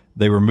that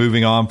they were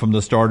moving on from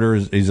the starter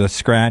as a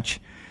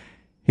scratch.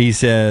 He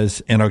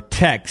says in a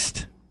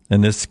text,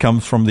 and this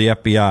comes from the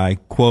FBI,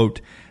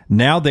 quote,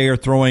 "Now they are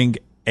throwing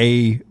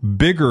a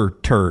bigger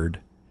turd.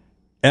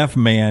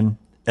 F-man,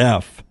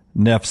 F,"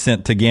 Neff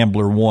sent to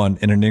Gambler 1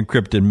 in an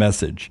encrypted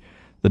message.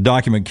 The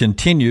document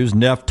continues.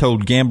 Neff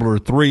told Gambler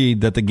 3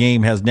 that the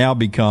game has now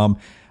become,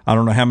 I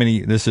don't know how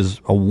many, this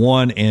is a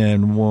 1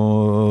 and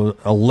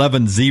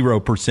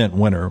 11%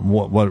 winner.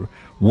 What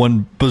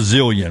 1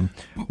 bazillion,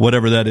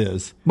 whatever that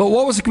is. But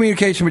what was the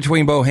communication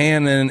between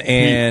Bohannon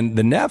and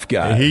the Neff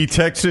guy? He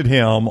texted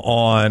him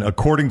on,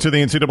 according to the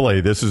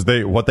NCAA, this is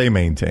what they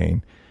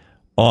maintain,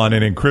 on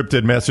an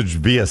encrypted message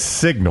via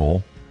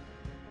Signal.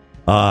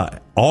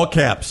 All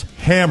caps,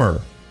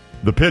 Hammer,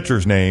 the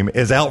pitcher's name,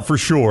 is out for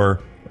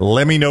sure.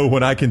 Let me know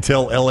when I can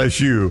tell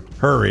LSU.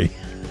 Hurry.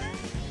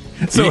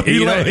 So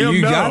you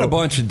got a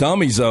bunch of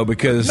dummies, though,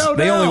 because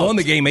they only won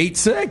the game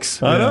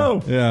 8-6. I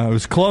know. Yeah, it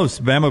was close.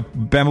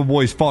 Bama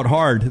boys fought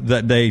hard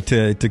that day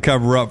to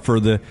cover up for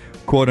the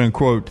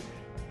quote-unquote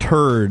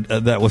turd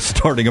that was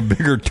starting a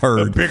bigger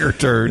turd. A bigger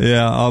turd.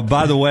 Yeah.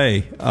 By the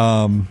way,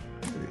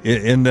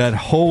 in that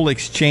whole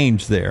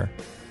exchange there,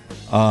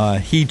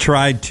 he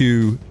tried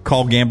to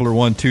call Gambler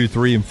 1, 2,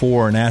 3, and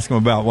 4 and ask him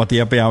about what the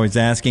FBI was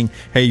asking.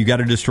 Hey, you got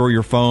to destroy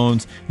your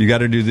phones. You got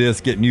to do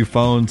this, get new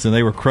phones. And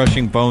they were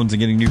crushing phones and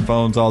getting new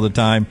phones all the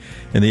time.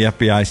 And the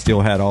FBI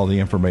still had all the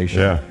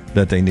information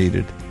that they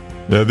needed.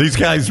 Yeah, these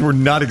guys were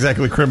not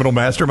exactly criminal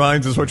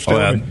masterminds, is what you're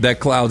telling me. That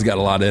cloud's got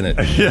a lot in it.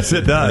 Yes,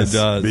 it does. It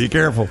does. Be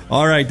careful.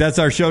 All right, that's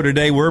our show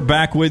today. We're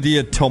back with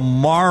you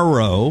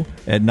tomorrow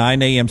at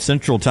 9 a.m.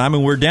 Central Time,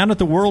 and we're down at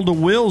the World of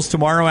Wills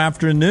tomorrow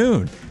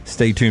afternoon.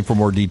 Stay tuned for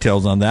more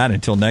details on that.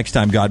 Until next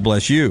time, God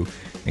bless you,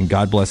 and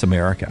God bless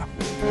America.